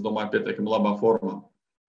Hibernians, es domāju, pietiekami labā formā.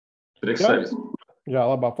 Priekš sevis. Jā,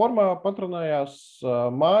 labā formā patronējās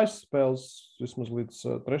mājas spēles, vismaz līdz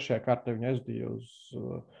 3. kārtai viņa aizdīja uz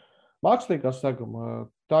mākslīgā seguma.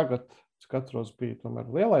 Tagad, cik atceros, bija tomēr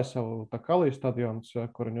lielais savu Takalī stadions,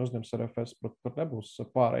 kur viņi uzņems RFS, bet tur nebūs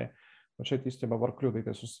pārējie. Šeit īstenībā var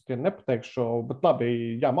kļūdīties, uz tiem nepateikšu, bet labi,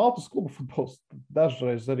 jā, Maltas kluba futbols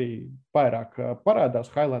dažreiz arī vairāk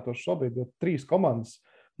parādās highlightos šobrīd, jo 3 komandas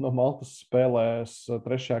no Maltas spēlēs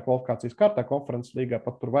 3. kvalifikācijas kārtā konferences līgā,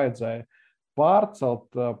 pat tur vajadzēja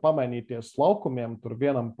pārcelt, pamainīties laukumiem, tur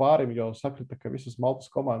vienam pārim, jo sakrita, ka visas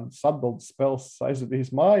Maltas komandas atbildes spēles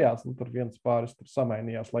aizvedīs mājās, un tur viens pāris tur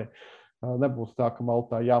samainījās, lai nebūtu tā, ka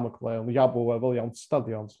Maltā jāmeklē un jābūvē vēl jauns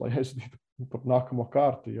stadions, lai aizvedītu tur nākamo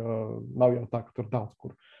kārtu, jo nav jau tā, ka tur daudz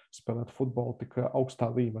kur spēlēt futbolu tik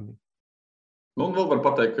augstā līmenī. Un vēl var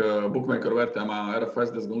pateikt, ka bookmakeru vērtējumā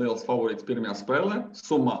RFS diezgan liels favorīts pirmajā spēlē.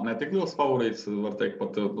 Summā netik liels favorīts, var teikt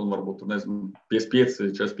pat, varbūt,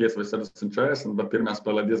 55, 45 vai 60-40, bet pirmajā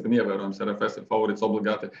spēlē diezgan ievērojams. RFS ir favorīts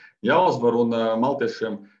obligāti jāuzvar, un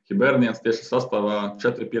maltiešiem Hibernians tieši sastāvā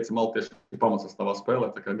 4-5 maltieši pamatsastāvā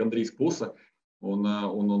spēlē, tā kā gandrīz puse, un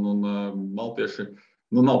maltieši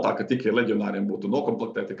nav tā, ka tikai leģionāriem būtu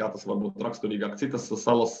nokomplektēti, kā tas var būt raksturīgāk citas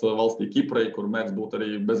salas valstī Kiprai, kur mēdz būt arī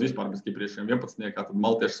bez kipriešiem 11, tad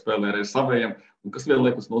maltieši spēlē arī ar savējiem, un kas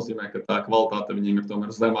vienlaikus nozīmē, ka tā kvalitāte viņiem ir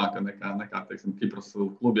tomēr zemāka nekā teiksim, Kipras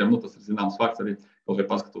klubiem. Tas ir zināms fakts arī, kaut vai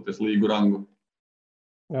paskatoties līgu rangu.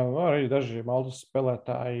 Jā, arī daži Maltas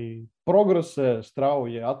spēlētāji progresē,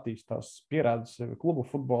 strauji attīstās, pierāda sevi klubu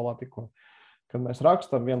futbolā tikko. Kad mēs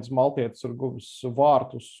rakstām, viens maltietis ir guvis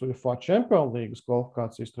vārtus UEFA Champions Leagues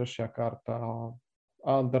kvalifikācijas 3. kārtā,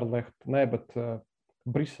 Anderlecht, bet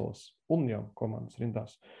Briseles Union komandas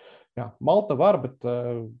rindās. Jā, Malta var, bet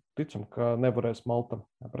ticam, ka nevarēs Malta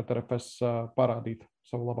pret RFS parādīt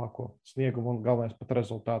savu labāko sniegumu un galvenais pat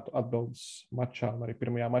rezultātu atbildes mačā un arī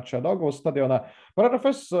pirmajā mačā Daugavas stadionā. Par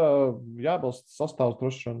RFS jābalst sastāvs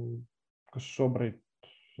droši, kas šobrīd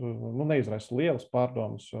neizraisa lielas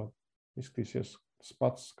pārdomas, jo izskatīsies tas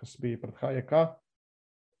pats, kas bija pret HJK,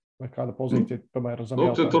 vai kāda pozīcija tomēr zem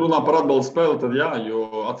jautājumu. Tur runā par atbaldu spēli, tad jā, jo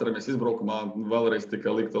atceramies izbraukumā vēlreiz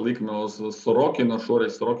tika likta likme uz Sorokinu,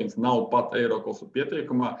 šoreiz Sorokins nav pat Eirokosu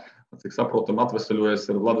pieteikumā, cik saprotam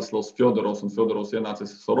atveseļojies ir Vladislavs Fjodorovs, un Fjodorovs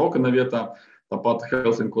ienācis Sorokina vietā, tāpat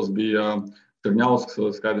Helsinkos bija Čerņausks,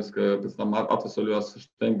 skaidrs, ka pēc tam atveseļojās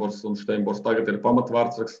Steinbors, un Steinbors tagad ir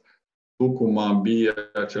pamatvārdsargs. Tukumā bija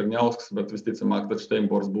Čerņausks, bet visticamāk, tad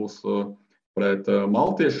Steinbors būs pret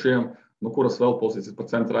maltiešiem, kuras vēl pozīcijas par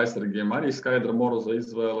centra aizsargiem arī skaidra Moroza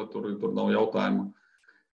izvēle, tur nav jautājumu.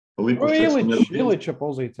 Iliča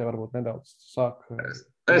pozīcija varbūt nedaudz sāk.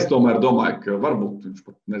 Es tomēr domāju, ka varbūt viņš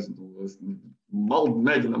pat,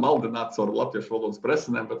 mēģina maldināt ar latviešu valodas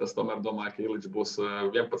presinēm, bet es tomēr domāju, ka Iličs būs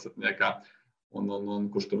 11. Un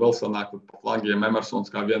kurš tur vēl sanāk pa flangiem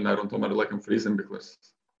Emersons kā vienmēr, un tomēr laikam Frīzenbiklers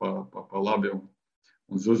pa labi,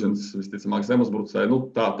 un Zuzins visticamāk zemesbrucēji.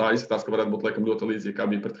 Tā izskatās, ka varētu būt laikam ļoti līdzīgi, kā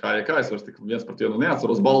bija pret HJK. Es vairs tik viens par vienu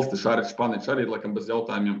neatceros. Balsti, Šaričs, Paničs arī laikam bez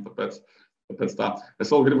jautājumiem, tāpēc tā. Es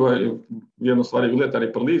vēl gribēju vienu svarīgu lietu arī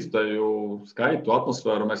par līdzutēju skaitu,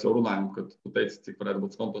 atmosfēru. Mēs jau runājam, kad tu teici, cik varētu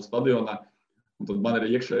būt skonto stadionā. Un tad man ir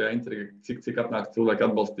iekšējā intriga, cik atnāk cilvēki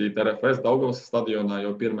atbalstīt RFS Daugavas stadionā,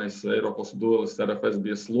 jo pirmais Eiropas duelis RFS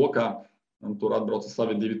bija Slokā, un tur atbrauca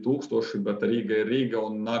savi 2000, bet Rīga ir Rīga,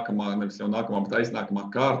 un nākamā, nevis jau nākamā, bet aiznākamā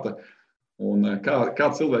kārta. Un kā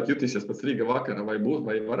cilvēki jutīsies pēc Rīga vakara, vai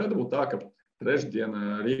varētu būt tā, ka trešdien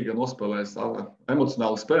Rīga nospēlēs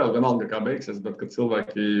emocionālu spēli, vienalga kā beigsies, bet kad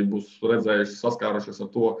cilvēki būs redzējuši, saskārušies ar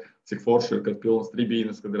to, cik forši ir, kad pilnas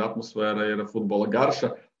tribīnes, kad ir atmosfēra, ir futbola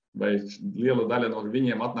garša, vai liela daļa no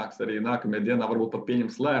viņiem atnāks arī nākamajā dienā, varbūt pat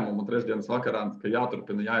pieņems lēmumu trešdienas vakarā, ka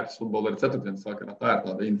jāturpina jāiet uz futbolu arī ceturtdienas vakarā. Tā ir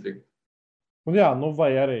tāda intriga. Un jā,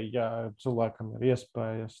 vai arī, ja cilvēkam ir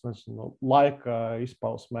iespējas, nezinu, laika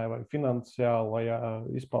izpausmē vai finansiālajā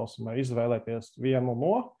izpausmē izvēlēties vienu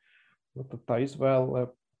no, tad tā izvēle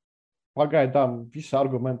pagaidām visi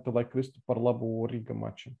argumenti, lai kristu par labu Rīga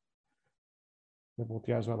mačam.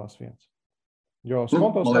 Nebūtu jāizvēlās viens. Jo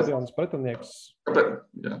Skonto stadions pretinieks...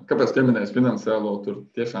 Kāpēc pieminējis finansiālo, tur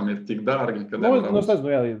tiešām ir tik dārgi? Es nezinu,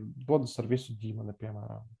 jā, dodas ar visu ģimeni,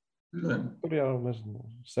 piemēram. Tur jau, nezinu,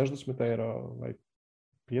 60 eiro vai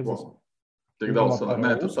 50. Tik daudz.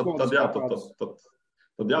 Nē,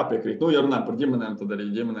 tad jāpiekrīt. Ja runājam par ģimenēm, tad arī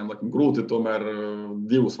ģimenēm laikam grūti tomēr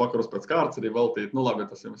 2 vakarus pēc kārtas arī veltīt. Labi,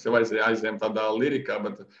 tas jau aizējām tādā lirikā,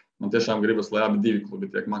 bet man tiešām gribas, lai abi 2 klubi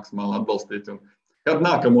tiek maksimāli atbalstīti. Kad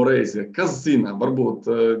nākamo reizi, kas zina, varbūt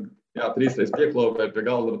 3 reizes pieklāvēja pie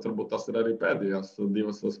galda, bet varbūt tas ir arī pēdējās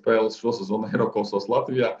 2 spēles šosezonā Eirokasos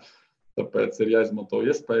Latvijā. Tāpēc ir jāizmanto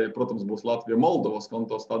iespēja. Protams, būs Latvija-Moldova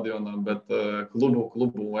Skonto stadionā, bet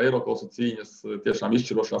klubu Eirokasu cīņas tiešām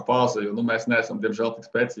izšķirošā fāze, jo mēs neesam, diemžēl, tik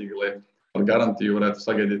spēcīgi, lai ar garantiju varētu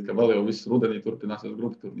sagaidīt, ka vēl jau viss rudenī turpināsies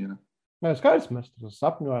grupu turnīrā. Skaidrs, mēs tur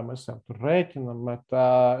sapņojam, mēs jau tur rēķinam, bet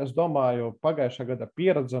es domāju, pagājušā gada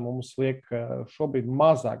pieredze mums liek šobrīd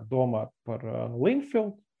mazāk domāt par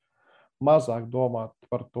Linfield, mazāk domāt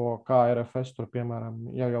par to, kā RFS tur,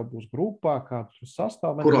 piemēram, jau būs grupā, kā tur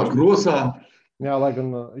sastāv. Kurā grozā? Jā, lai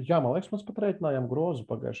gan, man liekas, mēs pat rēķinājām grozu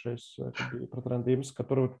pagājušais, kad bija pret Rendības, ka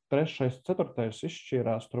tur 3., 4.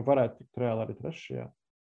 izšķīrās, tur varētu tikt reāli arī 3.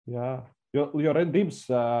 Jā, jo Rendības,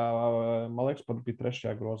 man liekas, pat bija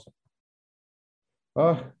 3. grozā.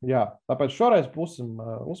 Jā, tāpēc šoreiz būsim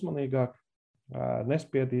uzmanīgāk,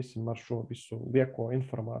 nespiedīsim ar šo visu lieko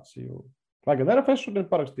informāciju. Lai gan RFS šodien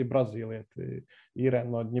parakstīja brazīlieti Irēnu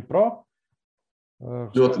no Dņipro.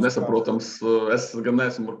 Ļoti nesaprotams. Es gan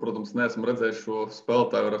neesmu redzējis šo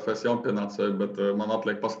spēlētāju RFS jaunpienācēju, bet man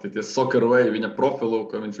atliek paskatīties Soccerway, viņa profilu,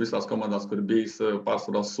 ka viņš visās komandās, kur ir bijis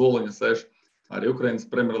pārsvarā soliņa sēž, arī Ukrainas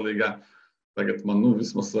Premjerlīgā. Tagad man,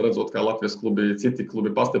 vismaz redzot, kā Latvijas citi klubi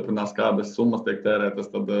pastiprinās, kādas summas tiek tērētas,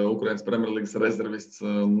 tad Ukrainas Premjerlīgas rezervists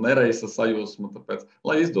neraisa sajūsmu, tāpēc,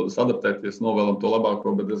 lai izdodas adaptēties, novēlam to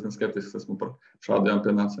labāko, bet diezgan skeptisks esmu par šādiem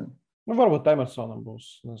pienācējiem. Varbūt Emersonam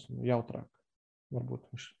būs jautrāk.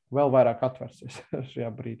 Varbūt viņš vēl vairāk atvērsies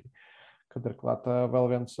šajā brīdī, kad ir klāt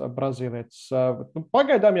vēl viens brazīlietis.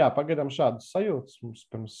 Pagaidām šādas sajūtas. Mums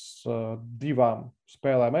pirms 2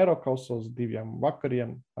 spēlēm Eirokausos, 2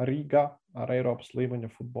 vakariem Rīgā ar Eiropas līmeņa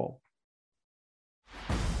futbolu.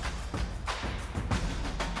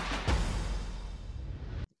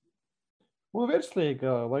 Un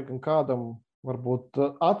virslīga, lai gan kādam varbūt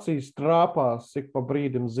acīs trāpās ik pa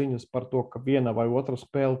brīdim ziņas par to, ka viena vai otra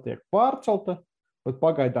spēle tiek pārcelta, bet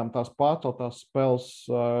pagaidām tās pārceltās spēles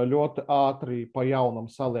ļoti ātri pa jaunam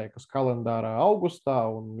saliekas kalendārā augustā,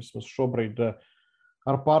 un vismaz šobrīd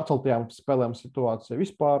ar pārceltajām spēlēm situācija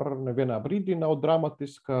vispār nevienā brīdī nav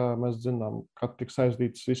dramatiska. Mēs zinām, kad tiks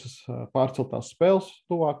aizdītas visas pārceltās spēles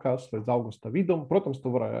tuvākās līdz augusta vidum. Protams,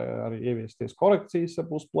 tu var arī ieviesties korekcijas, ja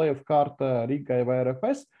būs playoff kārta Rīgai vai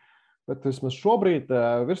RFS. Bet vismaz šobrīd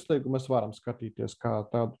virslīgu mēs varam skatīties kā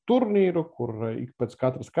tādu turnīru, kur ik pēc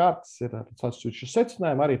katras kārtas ir atsevišķi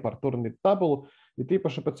secinājumi arī par turnīru tabulu. Ir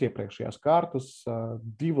tīpaši pēc iepriekšējās kārtas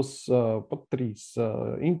 2, pat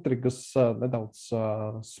 3 intrigas nedaudz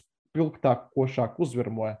spilgtāk, košāk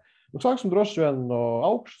uzvirmoja. Sāksim droši vien no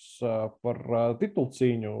augšas par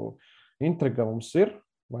titulcīņu. Intriga mums ir,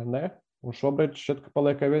 vai ne? Un šobrīd šķiet, ka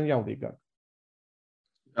paliek vien jaudīgāk.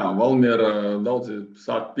 Jā, Valmiera, daudzi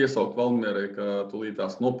sāk piesaukt Valmierai, ka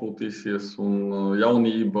tūlītās nopūtīsies un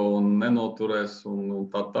jaunība un nenoturēs un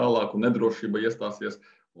tā tālāk un nedrošība iestāsies.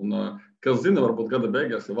 Un, kas zina, varbūt gada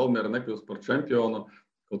beigās, ja Valmiera nekļūst par čempionu,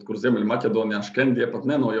 kaut kur Ziemeļmaķedonijā Škendija pat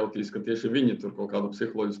nenojautīs, ka tieši viņi tur kaut kādu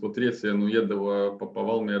psiholoģisko triecienu iedeva pa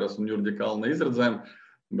Valmieras un Jurģa Kalna izredzēm.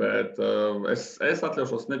 Bet es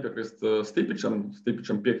atļaušos nepiekrist Stipičam.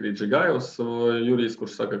 Stipičam piekrīt Žigājos Jurijs,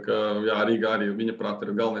 kurš saka, ka jā, Rīga arī viņa prāt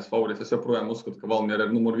ir galvenais favorīts. Es joprojām uzskatu, ka Valmiera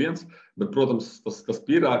ir numur 1, bet, protams, tas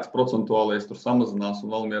pīrāgs procentuālais tur samazinās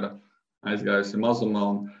un Valmiera aizgājusi mazumā.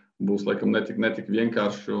 būs laikam netik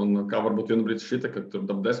vienkārši. Un kā varbūt vienu brīdi šita, kad tur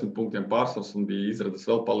 10 punktiem pārsvars un bija izredzes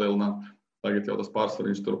vēl palielināt, tagad jau tas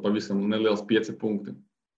pārsvariņš tur pavisam neliels 5 punkti.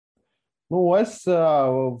 Es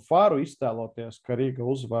varu iztēloties, ka Rīga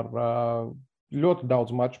uzvar ļoti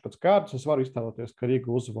daudz maču pēc kārtas. Es varu iztēloties, ka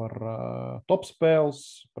Rīga uzvar top spēles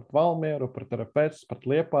pret Valmieru, pret RFS, pret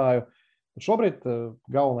Liepāju. Šobrīd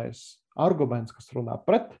galvenais arguments, kas runā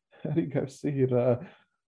pret Rīgai, ir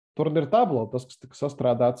turnīra tablo, tas, kas tika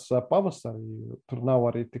sastrādāts pavasarī. Tur nav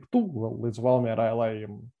arī tik tuvu līdz Valmierai, lai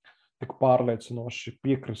tik pārliecinoši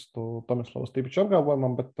piekristu Tomislavas Tīpiča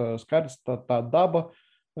apgalvojumam, bet skaidrs tā daba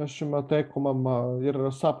šim teikumam ir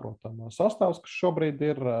saprotama. Sastāvs, kas šobrīd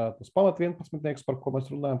ir tas pamat 11, par ko mēs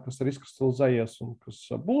runājam, kas ir izkristalizējies un kas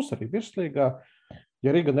būs arī virslīgā.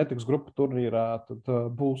 Ja Rīga netiks grupu turnīrā, tad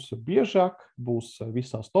būs biežāk, būs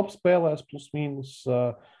visās top spēlēs, plus mīnus.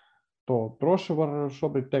 To droši var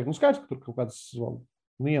šobrīd teikt. Skaidrs, ka tur kaut kādas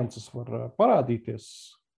nianses var parādīties.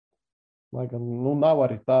 Lai gan nav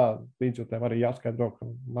arī tā, līdzjūtēm arī jāskaidro, ka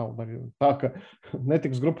nav tā, ka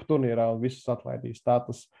netiks grupu turnīrā un visus atlaidīs. Tā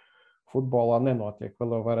tas futbolā nenotiek.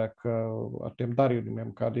 Vēl vairāk ar tiem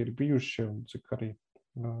darījumiem, kādi ir bijuši un cik arī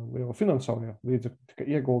liela finansiālie līdzekļi tika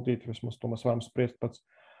ieguldīti. Vismaz to mēs varam spriest pēc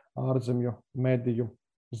ārzemju mediju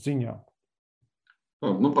ziņām.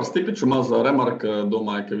 Par Stipiču mazā remarka,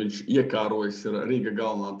 domāju, ka viņš iekārojas ir Rīga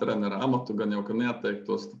galvenā trenera amatu, gan jau, ka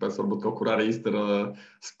neatteiktos, tāpēc varbūt kaut kur arī izdara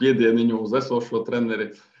spiedieniņu uz esošo treneri,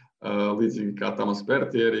 līdzīgi kā Tamas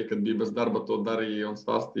Pērtierī, kad bija bez darba to darīja un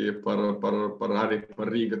stāstīja arī par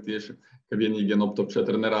Rīga tieši, ka vienīgie no top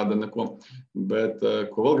 4 nerāda neko. Bet,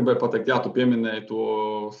 ko vēl gribēju pateikt, jā, tu pieminēji to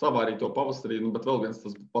savārīto pavasarī, bet vēl viens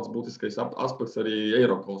tas pats būtiskais aspekts arī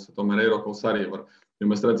Eirokaus, tomēr Eirokaus arī var. Jo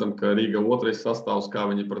mēs redzam, ka Rīga otrais sastāvs, kā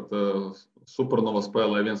viņi pret Supernova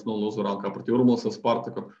spēlē 1-0 uzvarā, kā pret Jūrmalas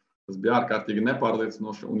Spartaku, tas bija ārkārtīgi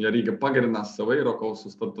nepārliecinoši. Un ja Rīga pagarinās savu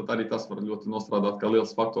Eirokausus, tad arī tas var ļoti nostrādāt kā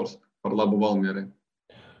liels faktors par labu Valmierai.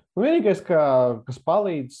 Vienīgais, kas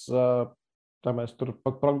palīdz, tā mēs tur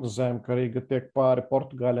pat prognozējam, ka Rīga tiek pāri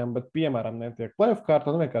Portugāļiem, bet, piemēram, netiek play-off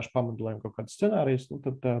kārtā, vienkārši pamodelējam kaut kādas scenārijas.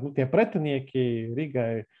 Tad tie pretinieki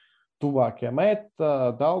Rīgai tuvākie Meta,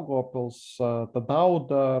 Daugavpils, tad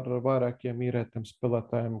Auda ar vairākiem īrētiem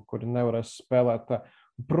spēlētājiem, kuri nevarēs spēlēt.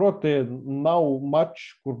 Proti nav mačs,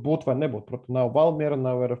 kur būt vai nebūt. Proti nav Valmiera,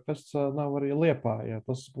 nav RFS, nav arī Liepāja.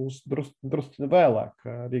 Tas būs drusku vēlāk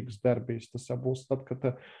Rīgas derbijas. Tas jau būs tad,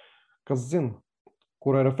 kad, kas zina,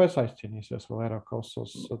 kur RFS aizcīnīsies vēl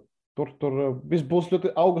Eirokausos. Tur viss būs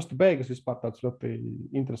ļoti augusta beigas, vispār tāds ļoti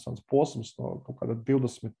interesants posms no kaut kāda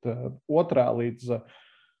 22. līdz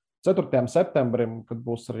 4. septembrim, kad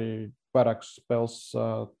būs arī vairākas spēles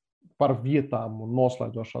par vietām un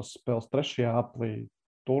noslēdzošās spēles 3. aprīlī.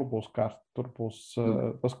 Tur būs kārta, tur būs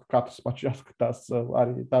tas katrs mačs jāskatās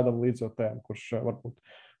arī tādam līdzjūtējam, kurš varbūt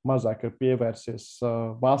mazāk ir pievērsies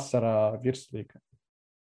vasarā virslīgai.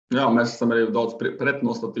 Jā, mēs esam arī daudz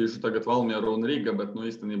pretnostatījuši tagad Valmieru un Rīga, bet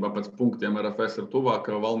īstenībā pēc punktiem RFS ir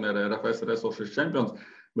tuvāk, Valmiera RFS ir esošais čempions.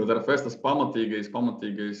 Bet RFS tas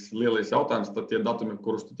pamatīgais lielais jautājums, tad tie datumi,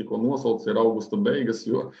 kurus tu tikko nosauci, ir augusta beigas,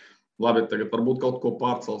 jo labi, tagad varbūt kaut ko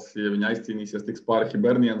pārcels, ja viņi aizcīnīsies tiks pāri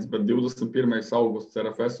Hibernians, bet 21. augusts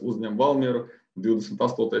RFS uzņem Valmieru,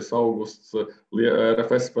 28. augusts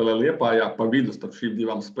RFS spēlē Liepājā, pa vidu starp šīm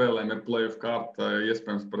divām spēlēm ir play-off kārta,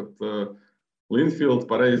 iespējams pret Linfield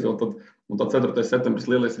pareizi, un tad 4. septembris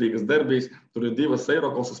lielais Rīgas derbijs. Tur ir 2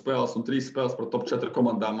 Eirokausa spēles un 3 spēles par top 4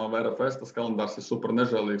 komandām RFS. Tas kalendārs ir super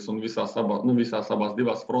nežēlīgs un visās abās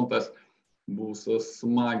divās frontēs būs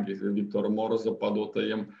smagi Viktora Moroza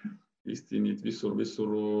padotajiem izcīnīt visur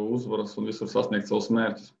uzvaras un visur sasniegt savus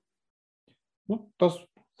mērķus. Tas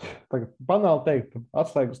tagad banāli teikt,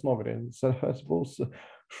 atslēgas novirienis RFS būs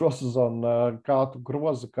šo sezonu, kā tu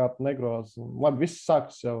grozi, kā tu negrozi. Labi, viss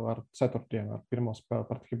sākas jau ar 4. ar pirmo spēli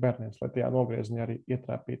pret Hibernians, lai tajā nogrieziņā arī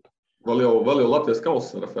ietrāpītu. Vēl jau Latvijas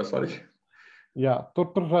kausa RFS arī. Jā,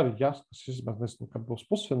 tur arī jāskatās, vismaz nezinu, kad būs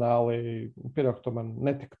pusfināli. Pieļauju, ka tomēr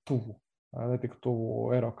netika tuvu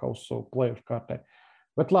Eirokausu play-off kārtai.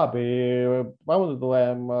 Bet labi,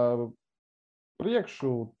 pamodelējam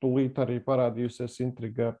priekšu, tūlīt arī parādījusies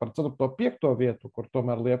intriga par 4. 5. vietu, kur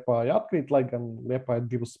tomēr Liepāja atkrīt, lai gan Liepāja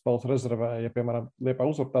 2 spēles rezervēja, ja, piemēram, Liepāja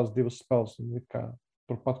uzvar tās 2 spēles, un kā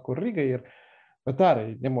turpat, kur Riga ir, bet arī,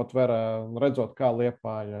 ņemot vērā, redzot, kā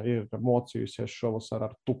Liepāja ir mocījusies šovasar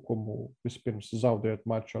ar tukumu, vispirms zaudējot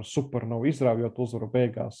maču ar Supernovu, izraujot uzvaru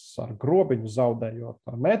beigās ar Grobiņu zaudējot,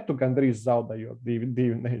 ar Metu gandrīz zaudējot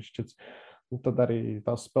 2 neizšķirts. Un tad arī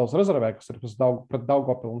tās spēles rezervē, kas ir pret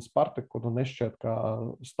Daugavpilu un Spartaku, nešķiet kā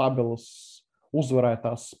stabilas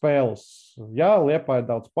uzvarētās spēles. Jā, Liepāja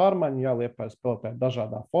daudz pārmaiņu, jā, Liepāja spēlētāji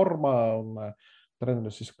dažādā formā, un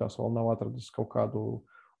treneris izskatās vēl nav atradis kaut kādu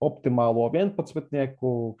optimālo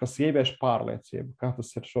 11-nieku, kas ievieš pārliecību. Kā tas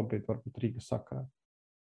ir šobrīd, varbūt Rīgas sakarā?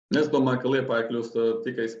 Es domāju, ka Liepāja kļūst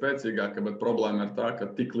tikai spēcīgāka, bet problēma ir tā, ka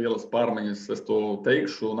tik lielas pārmaiņas, es to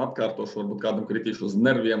teikšu un atkārtošu, varbūt kādam kritīšu uz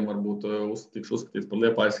nerviem, varbūt tikšu uzskatīts par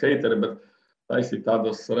Liepājas heiteri, bet taisīt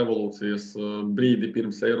tādas revolūcijas brīdi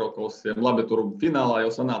pirms Eirokausiem. Labi, tur finālā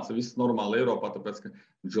jau sanāca viss normāli Eiropā, tāpēc, ka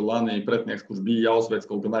Džilani pretinieks, kurš bija jāuzveic,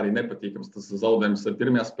 kaut gan arī nepatīkams, tas zaudējums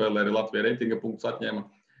pirmajā spēlē, arī Latvija reitinga punktus atņēma.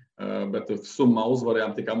 Bet summā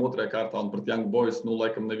uzvarējām tikām otrajā kārtā un pret Young Boys,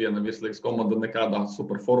 laikam neviena virslīgas komanda nekādā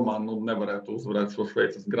superformā nevarētu uzvarēt šo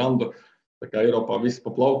Šveices grandu. Tā kā Eiropā viss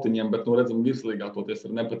pa plauktiņiem, bet, redzam, virslīgā toties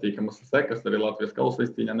ir nepatīkamas sekas, arī Latvijas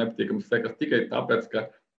kausvīstīņā nepatīkamas sekas tikai tāpēc, ka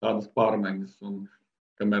tādas pārmaiņas. Un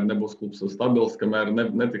kamēr nebūs klubs stabils, kamēr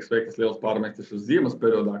netiks veiktas lielas pārmaiņas tieši ziemas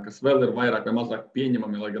periodā, kas vēl ir vairāk vai mazāk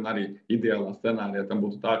pieņemami, lai gan arī ideālā scenārijā tam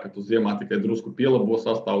būtu tā, ka tu ziemā tikai drusku pielabo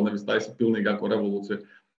sastāvu, nevis taisi pilnīgāko revolūciju.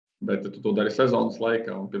 Bet, ja tu to dari sezonas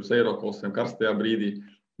laikā un pirms Eirokausiem karstajā brīdī,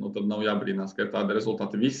 tad nav jābrīnās, ka ir tādi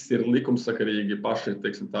rezultāti. Viss ir likumsakarīgi, paši,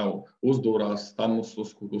 teiksim, tā uzdūrās tam,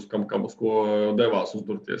 uz ko devās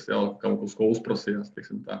uzdurties, uz ko uzprasījās,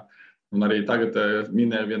 teiksim tā. Un arī tagad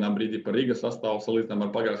minēju vienā brīdī par Rīgas sastāvu, salīdzinām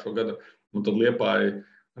ar pagājušo gadu, tad Liepāja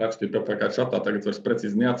rakstīja PPK čatā, tagad vairs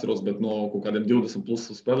precīzi neatceros, bet no kaut kādiem 20 plus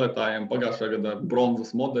spēlētājiem pagājušā gada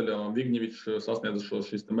bronzas modeļa Vigņevičs sasniedza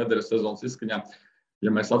šīs medaļas sezonas izskaņā. Ja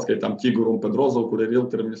mēs atskaitām Ķiguru un Pedrozu, kur ir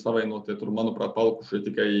ilgtermiņa savienotie, tur, manuprāt, palikuši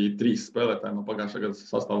tikai 3 spēlētāji no pagājušā gada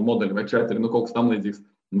sastāva modeļa vai 4, kaut kas tam līdzīgs.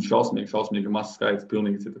 Un šausmīgi mazs skaits,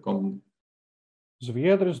 pilnīgi cita komanda.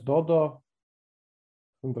 Zviedris, Dodo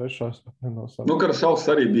un trešais pat nenosauc. Karašaus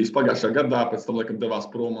arī bijis pagājušā gadā, pēc tam, laikam, devās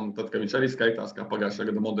prom, un tad, ka viņš arī skaitās kā pagājušā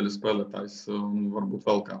gada modeļa spēlētājs, un varbūt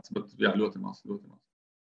vēl kāds, bet jā, ļoti maz.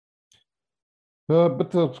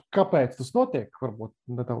 Bet kāpēc tas notiek? Varbūt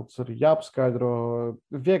nedaudz arī jāpaskaidro.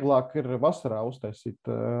 Vieglāk ir vasarā uztaisīt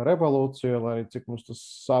revolūciju, lai arī cik mums tas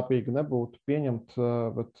sāpīgi nebūtu pieņemt,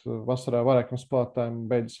 bet vasarā vairākiem spēlētājiem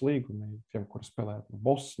beidzas līgumi. Tiem, kuri spēlē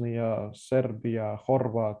Bosnijā, Serbijā,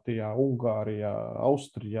 Horvātijā, Ungārijā,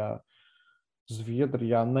 Austrijā,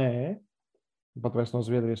 Zviedrijā nē. Pat vairs no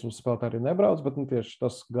Zviedrijas mums spēlētāji arī nebrauc, bet tieši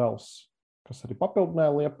tas gals, kas arī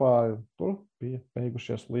papildināja Liepāju, tur bija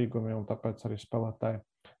beigušies līgumi, un tāpēc arī spēlētāji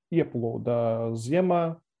ieplūda ziemā,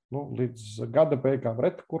 līdz gada beigām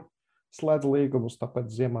reti, kur slēdz līgumus, tāpēc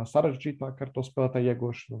ziemā sarežģītāk ar to spēlētāju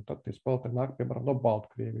iegūšanu, un tad tie spēlētāji nāk, piemēram, no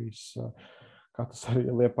Baltkrievijas, kā tas arī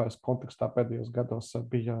Liepājas kontekstā pēdējos gados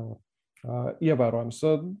bija ievērojams.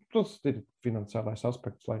 Tas ir finansiālais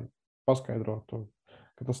aspekts, lai paskaidrotu,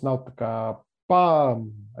 ka tas nav tā kā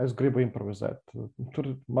es gribu improvizēt. Tur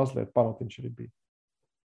mazliet pamatiņš arī bija.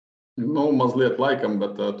 Mazliet laikam,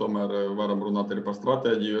 bet tomēr varam runāt arī par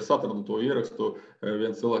stratēģiju. Es atradu to ierakstu.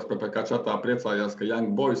 Viens cilvēks PPK čatā priecājās, ka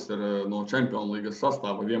Young Boys ir no Champions Līgas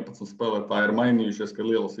sastāva 11 spēlētāji ir mainījušies, ka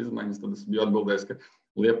lielas izmaiņas. Tad es biju atbildējis, ka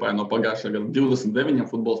Liepāja no pagājušā gada 29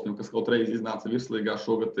 futbolistiem, kas kaut reiz iznāca virslīgā,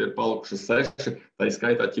 šogad ir palikuši 6, tā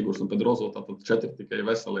izskaitā Ķigurs un Pedrozo, tātad 4 tikai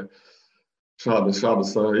veselie. Šādas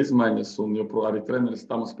izmaiņas, un joprojām arī treneris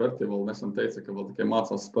Tamas Perti vēl nesen teica, ka vēl tikai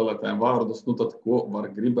mācās spēlētājiem vārdus, tad ko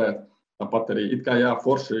var gribēt. Tāpat arī,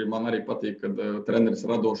 forši man arī patīk, kad treneris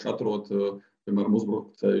radoši atrod, piemēram,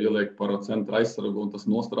 uzbrucēju ieliek par centra aizsargu, un tas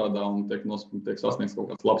nostrādā, un tiek sasniegts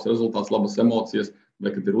kaut kāds labs rezultāts, labas emocijas,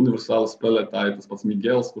 vai kad ir universāli spēlētāji, tas pats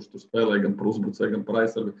Migels, kurš tur spēlē gan par uzbrucēju, gan par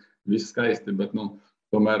aizsargu, viss skaisti, bet,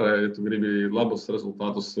 tomēr, ja tu gribi labus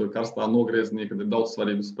rezultātus karstā nogriezienī, kad ir daudz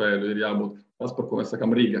svarīgu spēļu, ir jābūt tas, par ko mēs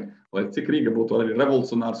sakām Rīga. Lai cik Rīga būtu arī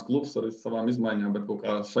revolucionārs klubs ar savām izmaiņām, bet kaut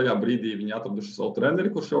kā šajā brīdī viņi atraduši savu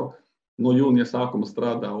treneri, kurš jau no jūnija sākuma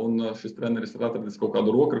strādā, un šis treneris ir atradis kaut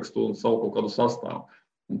kādu rokrakstu un savu kaut kādu sastāvu.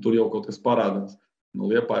 Un tur jau kaut kas parādās.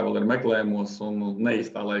 Liepāja vēl ir meklējumos un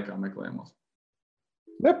neīstā laikā meklējumos.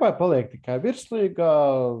 Liepāja paliek tikai virslīgā.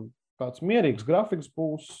 Tāds mierīgs grafiks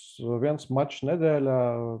būs, viens mačs nedēļā,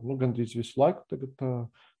 gandrīz visu laiku. Tagad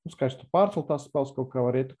skaisti pārceltās spēles kaut kā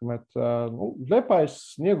var ietekmēt. Liepājas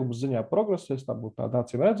snieguma ziņā progresēs, tā būtu tāda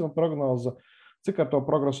acīm redzama prognoze. Cik ar to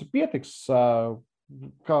progresu pietiks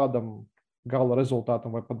kādam gala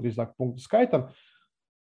rezultātam vai pat drīzāk punktu skaitam.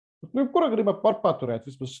 Kura gribam paturēt?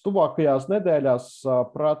 Vismaz tuvākajās nedēļās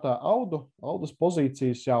prātā Audas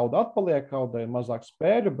pozīcijas, Auda atpaliek, Auda ir mazāk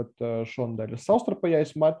spēļu, bet šonedēļ ir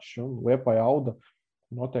savstarpējais mačs, un Liepāja Auda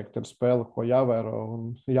noteikti ir spēle, ko jāvēro un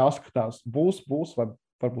jāskatās. Būs, vai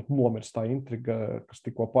varbūt nomirs tā intriga, kas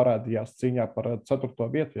tikko parādījās cīņā par 4.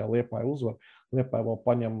 vietu, ja Liepāja uzvar. Liepāja vēl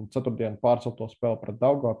paņem 4. pārcelto spēli pret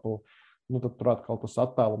Daugavpili. tad tur atkal tas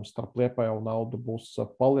attālums starp Liepāju un Audu būs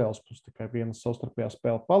paliels, plus tikai viena savstarpējā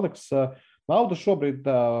spēle paliks. Auda šobrīd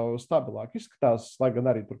stabilāk izskatās, lai gan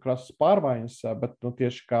arī tur krasas pārmaiņas, bet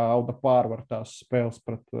tieši kā Auda pārvar tās spēles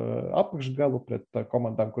pret apakšgalu, pret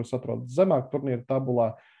komandām, kuras atrodas zemāk turnīra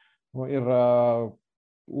tabulā, ir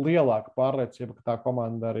lielāka pārliecība, ka tā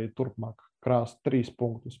komanda arī turpmāk krās 3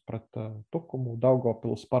 punktus pret Tukumu,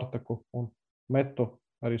 Daugopilu, Spartaku un Metu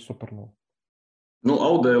arī Supernovu.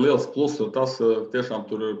 Audē liels pluss ir tas, tiešām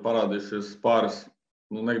tur ir parādījušies pāris,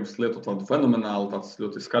 negribas lietot tādu fenomenālu, tāds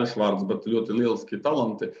ļoti skaļš vārds, bet ļoti lieliski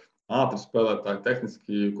talanti, ātri spēlētāji,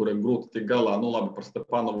 tehniski, kuriem grūti tikt galā. Labi, par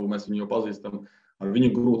Stepanovu mēs viņu jau pazīstam, ar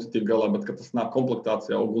viņu grūti tikt galā, bet, kad tas nāk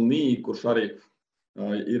komplektācijā Ogunī, kurš arī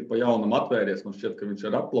ir pa jaunam atvēries, man šķiet, ka viņš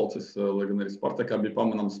ir aplaucis, lai gan arī Spartakā bija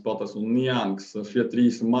pamanāms spēlētājs, un Niangs, šie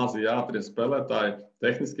 3 mazie ātrie spēlētāji,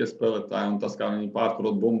 tehniskie spēlētāji, un tas, kā viņi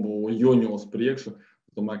pārkurot bumbu joņos priekšu,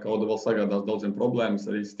 es domāju, ka Auda vēl sagādās daudziem problēmas.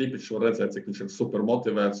 Arī Stipičs var redzēt, cik viņš ir super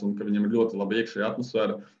motivēts un ka viņam ir ļoti laba iekšējā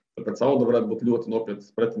atmosfēra. Tāpēc Auda varētu būt ļoti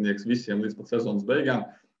nopietns pretinieks visiem līdz pat sezonas beigām.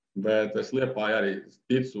 Bet es Liepāju arī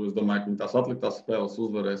ticu, es domāju, ka viņi tās atliktās spēles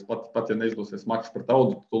uzvarēs. Pat ja neizdosies mačs pret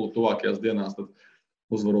Audu tuvākajās dienās, tad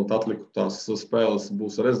uzvarot atliktās spēles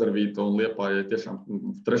būs rezervīta un Liepājai tiešām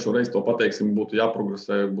 3. reizi to pateiksim, būtu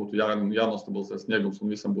jāprogresē, būtu jānostabilizē sniegums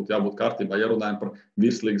un visam būtu jābūt kārtībā. Ja runājam par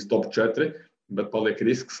virslīgas top 4, bet paliek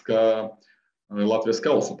risks, ka Latvijas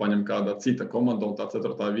kausu paņem kāda cita komanda un tā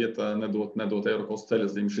 4. vieta nedot Eiropas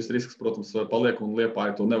ceļazīmi. Šis risks, protams, paliek un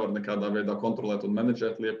Liepāja to nevar nekādā veidā kontrolēt un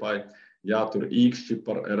menedžēt. Liepāja jātur īkšķi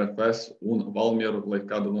par RFS un Valmieru, lai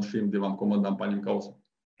kāda no šīm 2 komandām paņem kausu.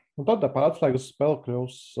 Un tad par atslēgas spēli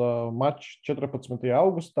kļūs mačs 14.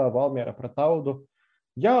 augustā Valmiera pret Audu.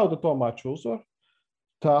 Ja Auda to maču uzvar,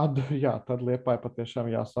 tad Liepāja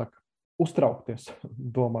patiešām jāsāk uztraukties,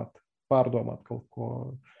 pārdomāt kaut ko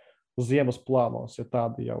ziemas plānos, ja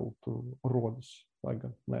tādi jau rodas, lai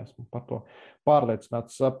gan neesmu par to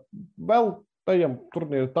pārliecināts. Vēl tajam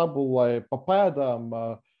turnīra tabulai pa pēdām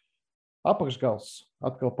apakšgals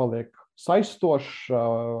atkal paliek saistošs,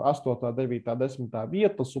 8., 9., 10.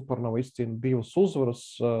 vieta, Supernova izcīna 2 uzvaras.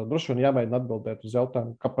 Droši vien jāmēģina atbildēt uz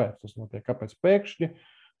jautājumu, kāpēc tas notiek, kāpēc pēkšņi.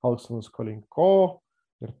 Aleksandrs Koļinko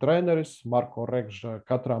ir treneris, Marko Regža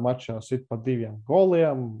katrā mačā sit pa 2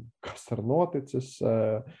 goliem, kas ir noticis,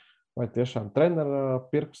 vai tiešām trenera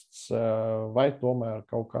pirksts, vai tomēr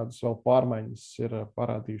kaut kādas vēl pārmaiņas ir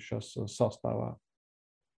parādījušās sastāvā.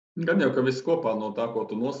 Gan jau, ka viss kopā no tā, ko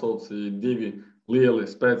tu nosauci, 2 lieli,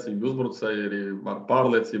 spēcīgi uzbrucēji, arī ar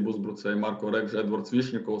pārliecību uzbrucēji Marko Regža, Edvards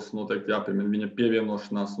Višņikovs, noteikti jāpiemina viņa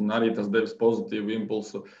pievienošanās, un arī tas devis pozitīvu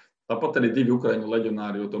impulsu. Tāpat arī 2 ukraiņu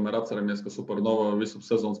leģionāri, jo tomēr atceramies, ka Supernova visu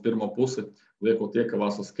sezonas pirmo pusi liekot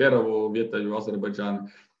iekavās Askerovu, vietēju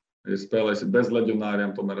Azerbaidžānu, ir spēlējusi bez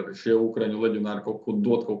leģionāriem, tomēr arī šie ukraiņu leģionāri kaut ko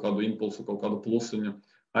dot, kaut kādu impulsu, kaut kādu plusiņu.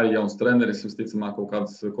 Arī jauns treneris, visticamāk, kaut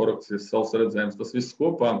kādas korekcijas, savs redzējums, tas viss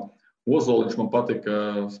kopā. Ozoliņš man patika,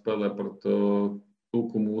 spēlē pret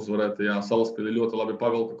Tukumu uzvarētajā Salaspilī, ļoti labi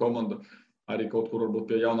pavilka komandu. Arī kaut kur varbūt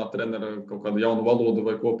pie jaunā trenera kaut kāda jauna valoda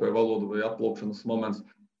vai kopēja valoda vai atplaukšanas moments.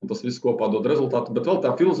 Un tas viss kopā dod rezultātu. Bet vēl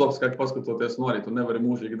tā filozofiskāk paskatoties, arī tu nevari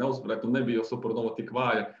mūžīgi neuzvarēt. Un nebija jau Supernova tik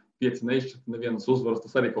vāja, 5 neizšķirt nevienas uzvaras.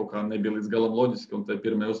 Tas arī kaut kā nebija līdz galam loģiski. Un tai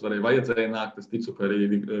pirmajai uzvarai vajadzēja nākt. Es ticu, ka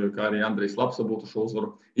arī Andrijs Lapsa būtu šo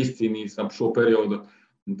uzvaru izcīnījis ap šo periodu.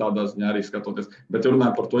 Un tādā ziņā arī skatoties. Bet, ja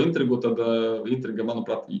runājam par to intrigu, tad intriga,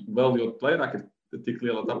 manuprāt, vēl jau vairāk ir tik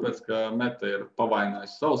liela, tāpēc, ka Mete ir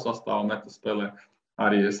pavainājusi savu sastāvu. Mete spēlē.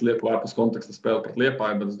 Arī es lieku ārpus konteksta spēli pret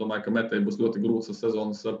Liepāju, bet es domāju, ka Metei būs ļoti grūts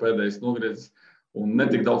sezonas pēdējais nogriezis. Un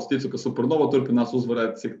netik daudz ticu, ka Supernova turpinās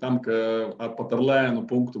uzvarēt, cik tam, ka pat ar lēnu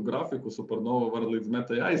punktu grafiku Supernova var līdz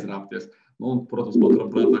Metei aizrāpties. Protams, paturam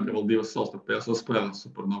prātā, ka vēl 2 savstarpējās spēles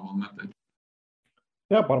Supernova un Metei.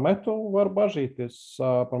 Jā, par Metu var bažīties.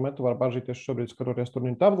 Šobrīd, skatoties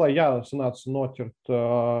turnīru tabulā. Jā, sanāca noķert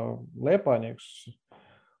liepājniekus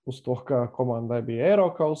uz to, ka komandai bija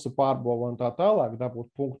Eirokausa pārbauda un tā tālāk. Dabūt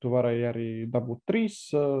punktu varēja arī dabūt 3.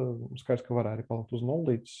 Skaidrs, ka varēja arī palikt uz 0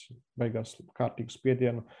 līdz beigās kārtīgu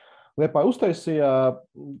spiedienu. Liepāja uztaisīja,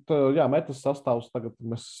 Metas sastāvs, tagad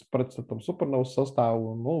mēs pretstatam Supernovas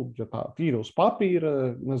sastāvu, ja tā tīri uz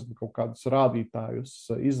papīra, nezinu, kaut kādus rādītājus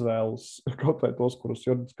izvēles, kaut vai tos, kurus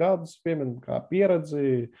Jurģis Kādas piemin, kā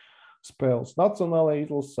pieredzi, spēles nacionālajā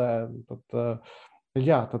izlasē, tad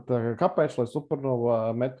kāpēc, lai Supernova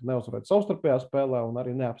Metu neuzvarētu savstarpējā spēlē un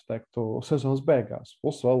arī neapsteigtu sezonas beigās?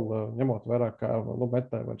 Plus vēl ņemot vērā, ka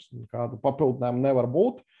Metē vairs kādu papildinājumu nevar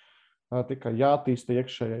būt, tikai jātīsta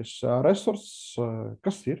iekšējais resurss,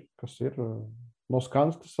 kas ir no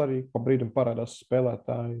skanstas arī pa brīdim parādās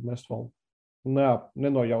spēlētāji Nesvalda.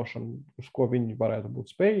 nenojaušanu, uz ko viņi varētu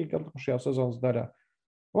būt spējīgi atlikušajā sezonas daļā.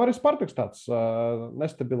 Un arī Spartaks tāds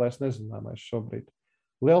nestabilais, nezināmais šobrīd.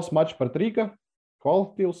 Liels mačs pret Rīga,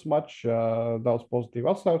 kvalitīvs mačs, daudz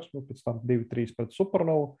pozitīvu atsauksmi, pēc tam 2-3 pret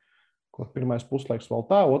Supernovu, kur pirmais puslaiks vēl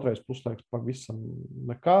tā, otrais puslaiks pavisam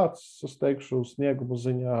nekāds, es teikšu, sniegumu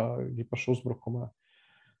ziņā, īpaši uzbrukumā.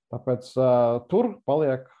 Tāpēc tur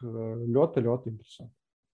paliek ļoti, ļoti interesanti.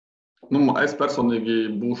 Es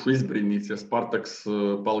personīgi būšu izbrīnīts, ja Spartaks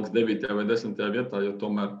paliks 9. vai 10. vietā, jo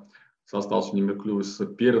tomēr sastāvs viņam ir kļuvis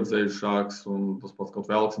pieredzējušāks, un tas pats kaut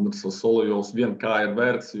vai Aleksandrs Solovjovs vien kā ir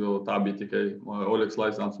vērts, jo tā bija tikai Oļegs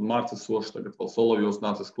Laizāns un Mārcis Sošs, tagad vēl Solovjovs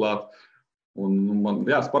nācis klāt. Un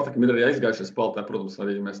Spartakam ir arī aizgājušie spēlētāji, protams,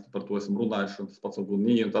 arī mēs par to esam runājuši, un tas pats varbūt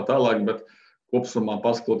Nī un tā tālāk, bet kopsumā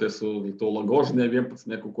paskatoties uz to Lagožņē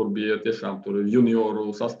 11, kur bija tiešām tur junioru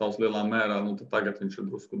sastāvs lielā mērā, tad tagad viņš ir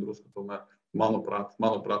drusku tomēr, manuprāt,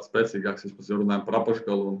 spēcīgāks. Vispār jau runājam par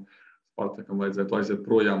apakšgalu, un Spartakam vajadzētu aiziet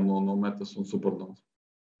projām no Metas un Supernovas.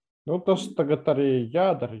 Tas tagad arī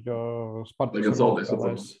jādara, jo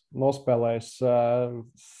Spartaks nospēlējis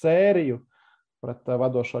sēriju pret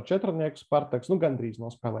vadošo četrnieku Spartaks, gandrīz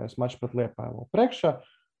nospēlējis maču pret Liepāju priekšā,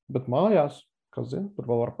 bet mājās, kas zina, tur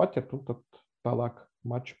vēl var paķert, un tad tālāk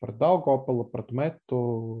mači pret Daugavpili, pret Metu,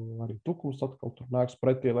 arī Tukums atkal tur nāks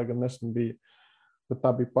pretī, lai gan nesen bija, bet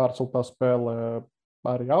tā bija pārceltā spēle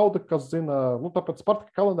arī Auda, kas zina, tāpēc Spartaka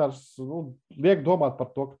kalendārs liek domāt par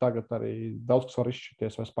to, ka tagad arī daudz kas var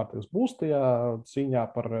izšķirties, vai Spartaks būs tajā cīņā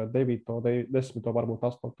par 9., 10., varbūt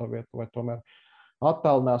 8. vietu, vai tomēr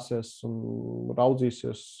attālināsies un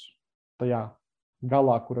raudzīsies tajā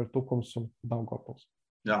galā, kur ir Tukums un Daugavpils.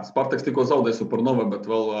 Jā, Spartaks tikko zaudēja Supernovu, bet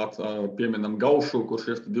vēl pieminam Gaušu,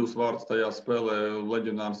 kurš iesta 2 vārdus tajā spēlē,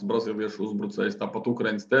 leģionārs brazīliešu uzbrucējs, tāpat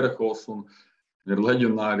Ukrainas Terehos, un ir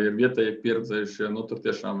leģionāri, ir vietēji pieredzējušie, tur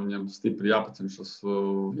tiešām viņiem stipri jāpacenšas,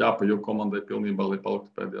 jāpajūt komandai pilnībā, lai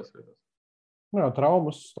paliktu pēdējās vietās.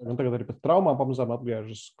 Traumas, un tagad arī pēc traumām pamazām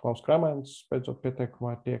atgriežas Klaus Kramēns, pēcot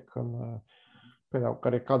pieteikumā tiek, un pieļauju, ka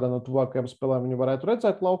arī kādā no tuvākajām spēlēm viņu varētu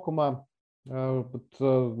redzēt laukumā. Bet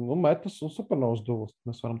Metas un Supernovas duels,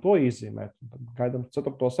 mēs varam to izzīmēt. Gaidām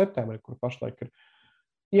 4. septembrī, kur pašlaik ir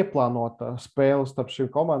ieplānota spēle starp šīm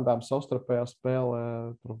komandām, savstarpējā spēle.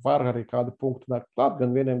 Tur var arī kādi punkti nākt klāt,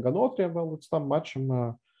 gan vieniem, gan otriem vēl līdz tam mačam.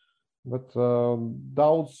 Bet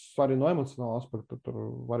daudz arī no emocionāla aspekta tur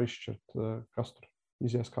var izšķirt, kas tur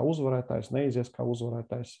izies kā uzvarētājs, neizies kā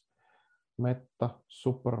uzvarētājs. Meta,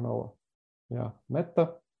 Supernova. Jā, Meta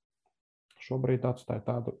šobrīd atstāja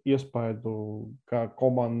tādu iespaidu, kā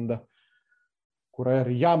komanda, kurai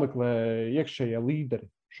arī jāmeklē iekšējie līderi.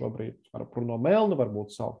 Šobrīd var Bruno Melni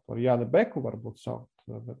varbūt saukt, var Jāni Beku varbūt saukt,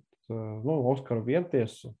 bet Oskaru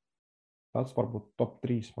Vientiesu, tāds varbūt top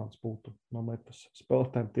 3 mans būtu no Metas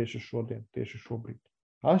spēlētājiem tieši šodien, tieši šobrīd.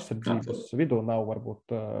 Aizsardzības vidū nav varbūt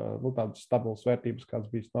tādas stabilas vērtības, kāds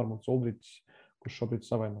bijis Normans Uldriķis, kurš šobrīd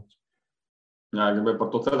savainots. Jā, gribēju par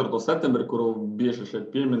to 4. septembri, kuru bieži šeit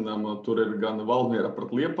pieminam, tur ir gan Valmiera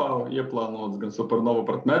pret Liepāju ieplānots, gan Supernova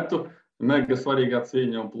pret Metu. Mega svarīgā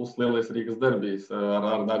cīņa un plus lielais Rīgas derbijs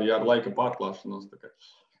arī ar laika pārklāšanos.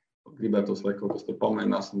 Gribētos, lai kaut kas tur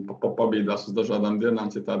pamainās un pabīdās uz dažādām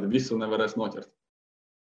dienām, citādi visu nevarēs noķert.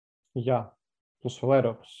 Jā, plus vēl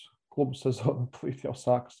Eiropas klubu sezona tūlīt jau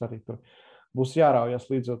sākas arī tur. Būs jāraujas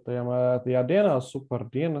līdzot tajā dienā, super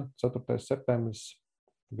diena, 4. septembris.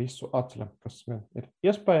 Visu atceļam, kas vien ir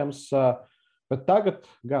iespējams, bet tagad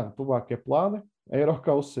gan tuvākie plāni,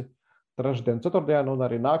 Eirokausi, trešdien, ceturtdien, un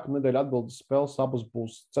arī nākamā nedēļa atbildes spēles abas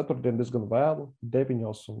būs ceturtdien diezgan vēlu, 9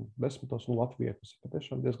 un 10, un Latvijā tas ir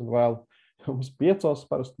patiešām diezgan vēlu. Mums 5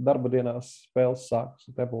 parasti darba dienās spēles sākas,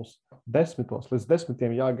 un te būs 10, līdz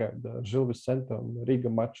 10 jāgaida Žilvis Senta un Rīga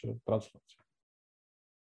mača translācija.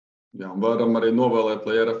 Jā, varam arī novēlēt,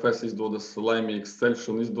 lai RFS izdodas laimīgs ceļš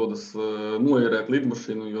un izdodas noierēt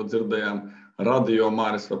lidmašīnu, jo dzirdējām radio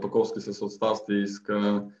Māris Rapakovskis esot stāstījis, ka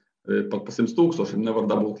pat pa 100,000 nevar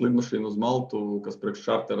dabūt lidmašīnu uz Maltu, kas priekš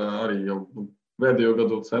čartera arī jau pēdējo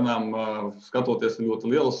gadu cenām skatoties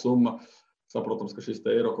ļoti liela summa. Saprotams, ka šīs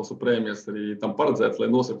Eirokosu prēmijas arī tam paredzēts, lai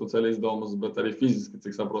nosaktu ceļa izdevumus, bet arī fiziski,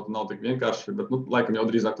 cik saprotu, nav tik vienkārši, bet laikam jau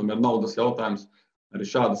drīzāk tomēr naudas jautājums. Arī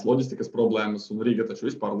šādas loģistikas problēmas, un Rīga taču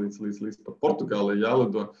vispār līdz pat Portugālei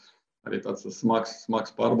jālido. Arī tāds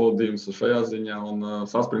smags pārbaudījums šajā ziņā, un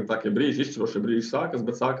saspringtākie brīži, izšķirošie brīži sākas,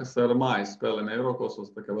 bet sākas ar mājas spēlēm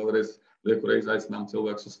Eirokosos, tā kā vēlreiz lieku reizi aicinām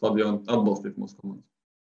cilvēkus uz stadionu atbalstīt mūsu komandas.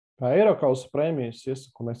 Kā Eirokosu prēmijas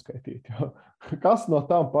iesaku neskaitīt, jo kas no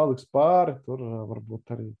tām paliks pāri, tur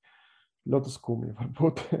varbūt arī ļoti skumji,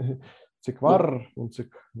 varbūt cik var un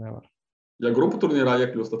cik nevar. Ja grupu turnīrā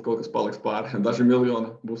iekļūst, tad kaut kas paliks pāri. Daži miljoni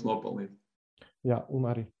būs nopelnīti. Jā, un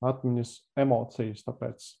arī atmiņas emocijas,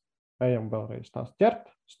 tāpēc ejam vēlreiz tās ķert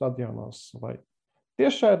stadionos vai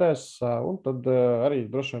tiešraidēs, un tad arī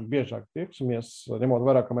droši vien biežāk tieksimies, ņemot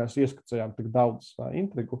vērā, ka mēs ieskicējām tik daudz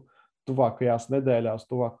intrigu. Tuvākajās nedēļās,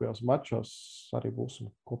 tuvākajos mačos arī būsim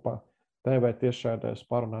kopā TV tiešraidēs,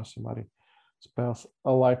 parunāsim arī spēles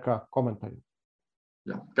laikā komentējot.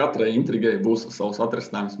 Jā, katrai intrigai būs savs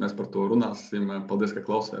atrisinājums, mēs par to runāsim. Paldies, ka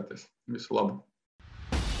klausāties. Visu labu!